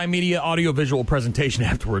multimedia audio-visual presentation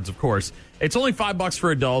afterwards, of course. It's only $5 for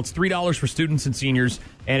adults, $3 for students and seniors,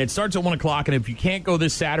 and it starts at 1 o'clock. And if you can't go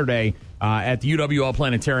this Saturday, at the UWL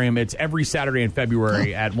Planetarium. It's every Saturday in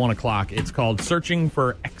February at 1 o'clock. It's called Searching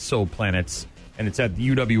for Exoplanets, and it's at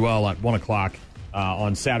the UWL at 1 o'clock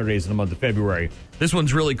on Saturdays in the month of February. This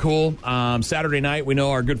one's really cool. Saturday night, we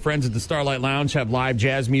know our good friends at the Starlight Lounge have live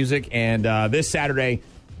jazz music, and this Saturday,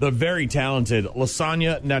 the very talented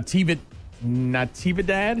Lasagna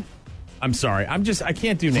Natividad. I'm sorry. I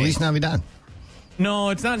can't do names. Feliz Navidad. No,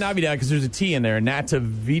 it's not Navidad because there's a T in there.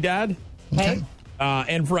 Natividad. Okay.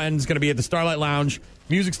 And friends going to be at the Starlight Lounge.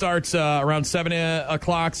 Music starts around 7, 8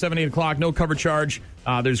 o'clock. No cover charge.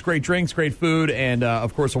 There's great drinks, great food, and,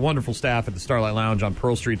 of course, a wonderful staff at the Starlight Lounge on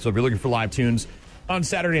Pearl Street. So if you're looking for live tunes on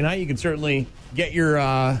Saturday night, you can certainly get your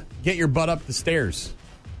butt up the stairs.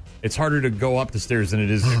 It's harder to go up the stairs than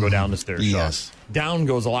it is to go down the stairs. Yes. So down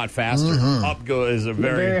goes a lot faster. Up is a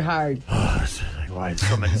Very hard. Why it's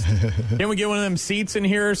so many. Can we get one of them seats in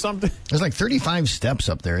here or something? There's like 35 steps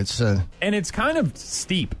up there. It's and it's kind of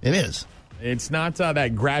steep. It is. It's not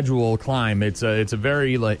that gradual climb. It's a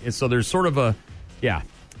very so there's sort of a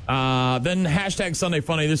Then hashtag Sunday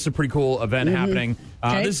Funny. This is a pretty cool event happening.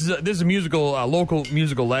 Okay. This is a musical local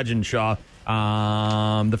musical legend, Shaw.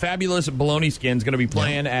 The fabulous Baloney Skins going to be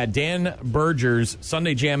playing at Dan Berger's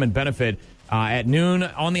Sunday Jam and Benefit at noon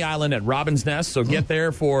on the island at Robin's Nest. So get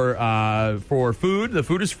there for food. The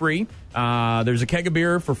food is free. There's a keg of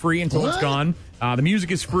beer for free until it's gone. The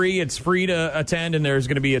music is free. It's free to attend, and there's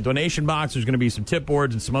going to be a donation box. There's going to be some tip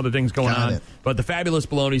boards and some other things going on. But the fabulous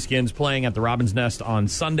Baloney Skins playing at the Robin's Nest on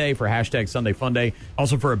Sunday for hashtag Sunday Fun Day.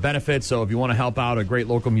 Also for a benefit. So if you want to help out a great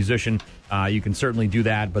local musician, you can certainly do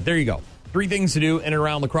that. But there you go. 3 things to do in and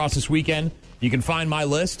around La Crosse this weekend. You can find my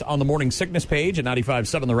list on the Morning Sickness page at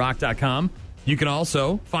 957therock.com. You can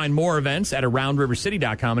also find more events at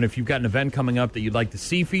AroundRiverCity.com. And if you've got an event coming up that you'd like to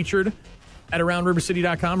see featured at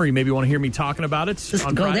AroundRiverCity.com, or you maybe want to hear me talking about it Just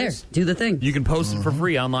on go Fridays, there. Do the thing. you can post it for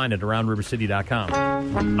free online at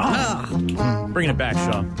AroundRiverCity.com. Bringing it back,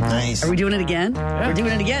 Shaw. Nice. Are we doing it again? Yeah. We're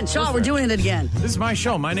doing it again. Shaw, we're doing it again. This is my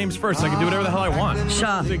show. My name's first. I can do whatever the hell I want.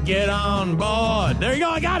 Shaw. To get on board. There you go.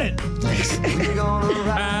 I got it.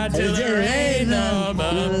 Ride till there ain't no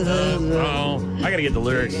I got to get the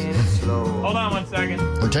lyrics. Hold on 1 second.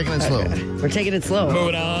 We're taking it slow. We're taking it slow. Move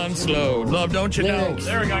it on slow. Love, don't you Lyrics.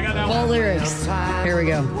 know? There we go. I got that Full one. lyrics. Here we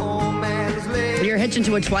go. You're hitching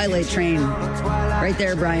to a Twilight train. Right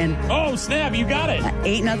there, Brian. Oh, snap. You got it.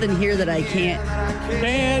 Ain't nothing here that I can't.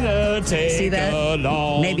 Take See that?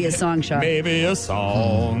 along. Maybe a song, Shaw. Maybe a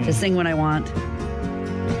song. To sing when I want.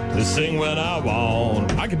 To sing when I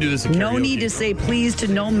want. I could do this in karaoke. No need to say please to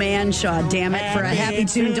no man, Shaw. Damn it. For a happy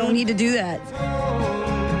tune, don't need to do that.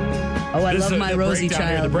 Oh, I love my Rosie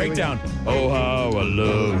child. The breakdown. Oh, how I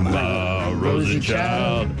love my Rosie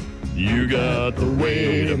child. You got the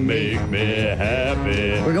way to make me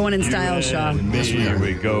happy. We're going in style, Shaw. Here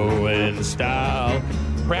we go in style.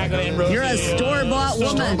 Crackling Rosie. You're a store-bought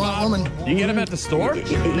woman. Store-bought woman. You get them at the store?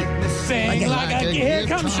 Sing like a... Here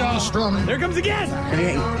comes Shaw. There comes again.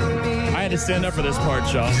 I had to stand up for this part,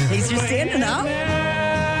 Shaw. He's just standing up?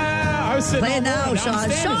 I was sitting Play it now, Shaw.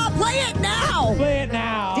 Shaw, play it now. Play it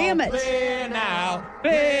now. Damn it. Play it now.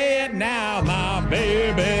 Play it now, my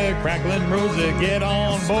baby. Crackling Rosie, get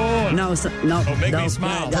on board. No. Oh, make me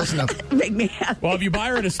smile. Make me happy. Well, if you buy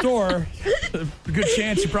her at a store, a good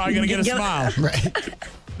chance you're probably going to get a smile. Right.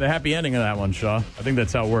 The happy ending of that one, Shaw. I think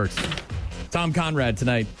that's how it works. Tom Conrad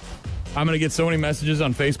tonight. I'm going to get so many messages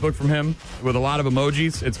on Facebook from him with a lot of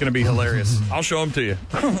emojis. It's going to be hilarious. I'll show them to you.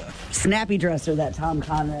 Snappy dresser, that Tom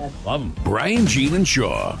Conrad. Love him. Brian, Gene, and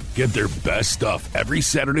Shaw get their best stuff every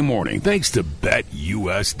Saturday morning thanks to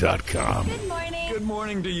BetUS.com. Good morning. Good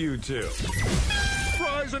morning to you, too.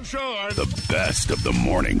 Rise and shine. The best of the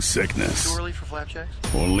morning sickness. Too early for flapjacks?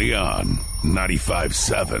 Only on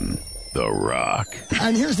 95.7 The Rock.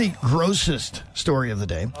 And here's the grossest story of the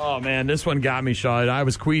day. Oh, man, this one got me, Shaw. I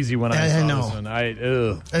was queasy when I saw know. this one.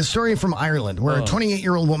 A story from Ireland where a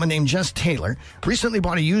 28-year-old woman named Jess Taylor recently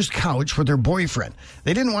bought a used couch with her boyfriend.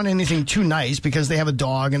 They didn't want anything too nice because they have a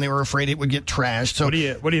dog and they were afraid it would get trashed. So,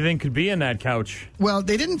 what do you think could be in that couch? Well,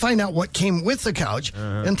 they didn't find out what came with the couch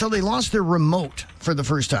until they lost their remote for the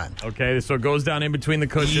first time. Okay, so it goes down in between the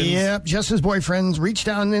cushions. Yep, Jess's boyfriend reached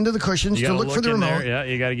down into the cushions to look for the remote. There. Yeah,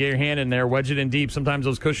 you got to get your hand in there, wedge it in deep. Sometimes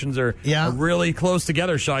those cushions are really close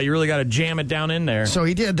together, Shaw. You really got to jam it down in there. So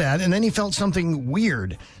he did that, and then he felt something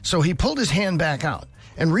weird. So he pulled his hand back out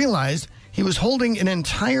and realized he was holding an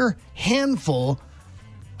entire handful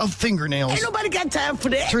of fingernails. Ain't nobody got time for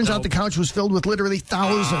that. Turns out the couch was filled with literally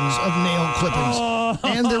thousands of nail clippings.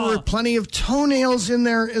 And there were plenty of toenails in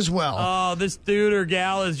there as well. Oh, this dude or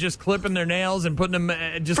gal is just clipping their nails and putting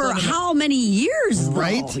them for how many years, though?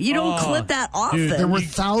 Right? You don't clip that often. Dude, there were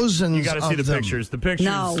thousands. You got to see the pictures. The pictures.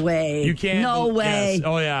 No way. You can't. No way. Yes.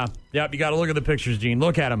 Oh yeah. Yep. You got to look at the pictures, Gene.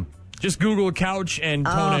 Look at them. Just Google couch and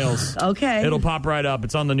toenails. Okay. It'll pop right up.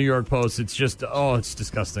 It's on the New York Post. It's just, it's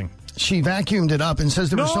disgusting. She vacuumed it up and says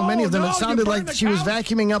there were so many of them. It sounded like she was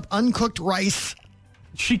vacuuming up uncooked rice.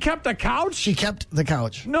 She kept the couch? She kept the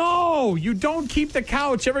couch. No, you don't keep the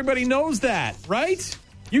couch. Everybody knows that, right?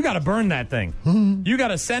 You got to burn that thing. You got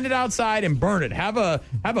to send it outside and burn it. Have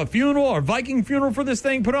a funeral or Viking funeral for this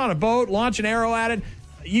thing. Put it on a boat. Launch an arrow at it.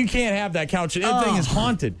 You can't have that couch. That thing is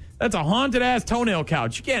haunted. That's a haunted-ass toenail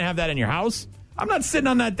couch. You can't have that in your house. I'm not sitting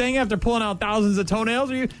on that thing after pulling out thousands of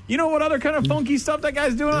toenails. You know what other kind of funky stuff that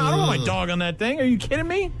guy's doing? I don't want my dog on that thing. Are you kidding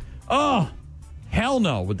me? Oh, hell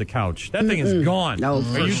no with the couch. That thing is gone. No,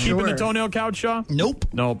 Are you keeping the toenail couch, Shaw? Nope.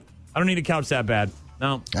 Nope. I don't need a couch that bad.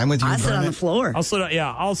 No. I'm with you. I sit on the floor. I'll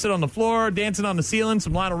sit on the floor, dancing on the ceiling,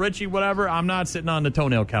 some Lionel Richie, whatever. I'm not sitting on the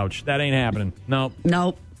toenail couch. That ain't happening. Nope.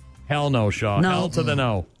 Nope. Hell no, Shaw. No. Hell to the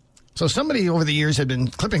no. So somebody over the years had been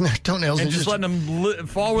clipping their toenails and just letting them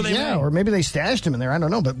fall where they may. Yeah, or maybe they stashed them in there. I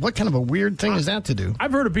don't know. But what kind of a weird thing is that to do?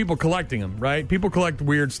 I've heard of people collecting them, right? People collect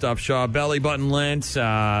weird stuff, Shaw. Belly button lint,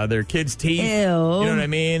 their kids' teeth. Ew. You know what I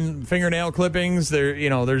mean? Fingernail clippings.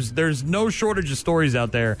 There's no shortage of stories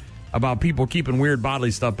out there about people keeping weird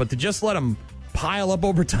bodily stuff. But to just let them pile up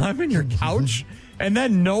over time in your couch and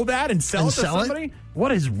then know that and sell it to somebody?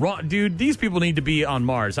 What is wrong? Dude, these people need to be on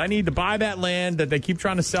Mars. I need to buy that land that they keep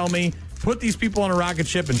trying to sell me, put these people on a rocket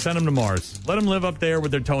ship and send them to Mars. Let them live up there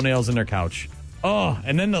with their toenails in their couch. Oh,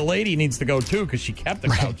 and then the lady needs to go, too, because she kept the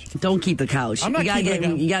couch. Don't keep the couch. I'm not you gotta get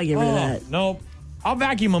rid of that. No. I'll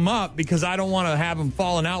vacuum them up because I don't want to have them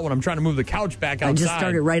falling out when I'm trying to move the couch back outside. I just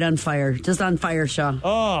started right on fire. Just on fire, Shaw.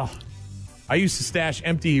 Oh. I used to stash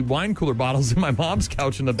empty wine cooler bottles in my mom's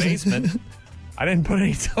couch in the basement. I didn't put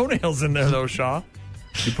any toenails in there, though, Shaw.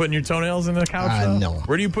 You putting your toenails in the couch? No.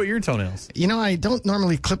 Where do you put your toenails? I don't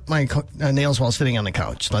normally clip my nails while sitting on the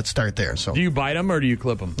couch. Let's start there. So, do you bite them or do you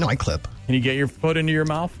clip them? No, I clip. Can you get your foot into your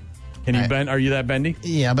mouth? Can you bend? Are you that bendy?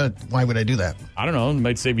 Yeah, but why would I do that? I don't know. It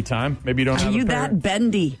might save you time. Maybe you don't have a pair. Are you that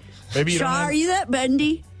bendy? Maybe you Shaw, are you that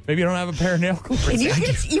bendy? Maybe you don't have a pair of nail clippers.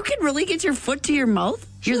 You can really get your foot to your mouth?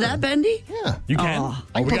 Sure. You're that bendy? Yeah. You can?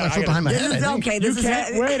 I can put my foot behind my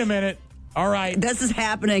head. Wait a minute. All right. This is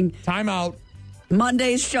happening. Time out.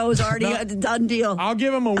 Monday's show is already a done deal. I'll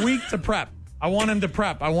give him a week to prep. I want him to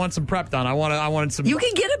prep. I want some prep done. I wanted some. You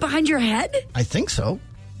can get it behind your head? I think so.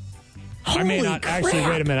 I may not. Crap. Actually,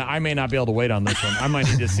 wait a minute. I may not be able to wait on this one. I might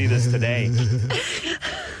need to see this today.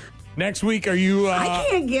 Next week, are you... I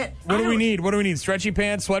can't get... What do we need? What do we need? Stretchy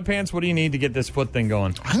pants, sweatpants? What do you need to get this foot thing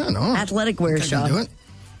going? I don't know. Athletic wear, Shaw. Do it.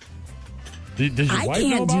 Does your wife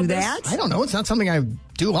know about this? I don't know. It's not something I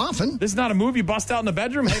do often. This is not a move you bust out in the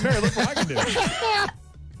bedroom. Hey, Mary, look what I can do.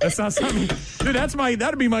 That's not something... Dude,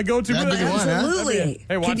 that'd be my go-to move. Absolutely.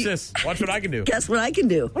 Hey, watch this. Watch what I can do. Guess what I can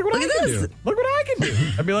do. Look what I can do. Look what I can do.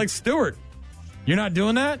 I'd be like, Stewart, you're not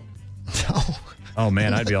doing that? No. Oh,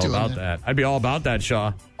 man, I'd be all about that. I'd be all about that,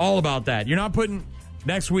 Shaw. All about that. You're not putting...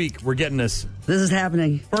 Next week, we're getting this. This is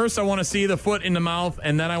happening. First, I want to see the foot in the mouth,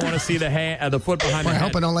 and then I want to see the foot behind the head. I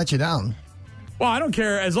hope I don't let you down. Well, I don't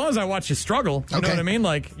care. As long as I watch you struggle. You know what I mean?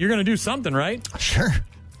 Like, you're going to do something, right? Sure.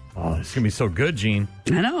 Oh, this is going to be so good, Gene.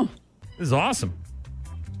 I know. This is awesome.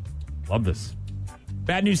 Love this.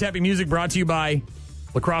 Bad News, Happy Music brought to you by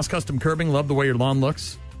Lacrosse Custom Curbing. Love the way your lawn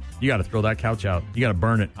looks. You got to throw that couch out. You got to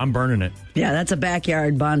burn it. I'm burning it. Yeah, that's a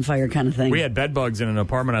backyard bonfire kind of thing. We had bed bugs in an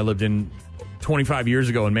apartment I lived in 25 years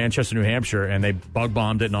ago in Manchester, New Hampshire, and they bug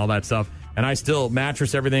bombed it and all that stuff. And I still,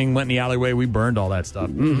 mattress, everything, went in the alleyway. We burned all that stuff.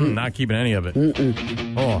 Not keeping any of it.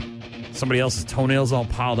 Oh, somebody else's toenails all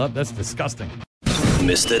piled up. That's disgusting.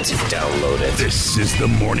 Missed it? Download it. This is the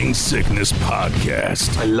Morning Sickness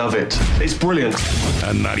Podcast. I love it. It's brilliant.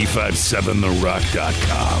 On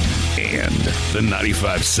 957therock.com and the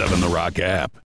 957 The Rock app.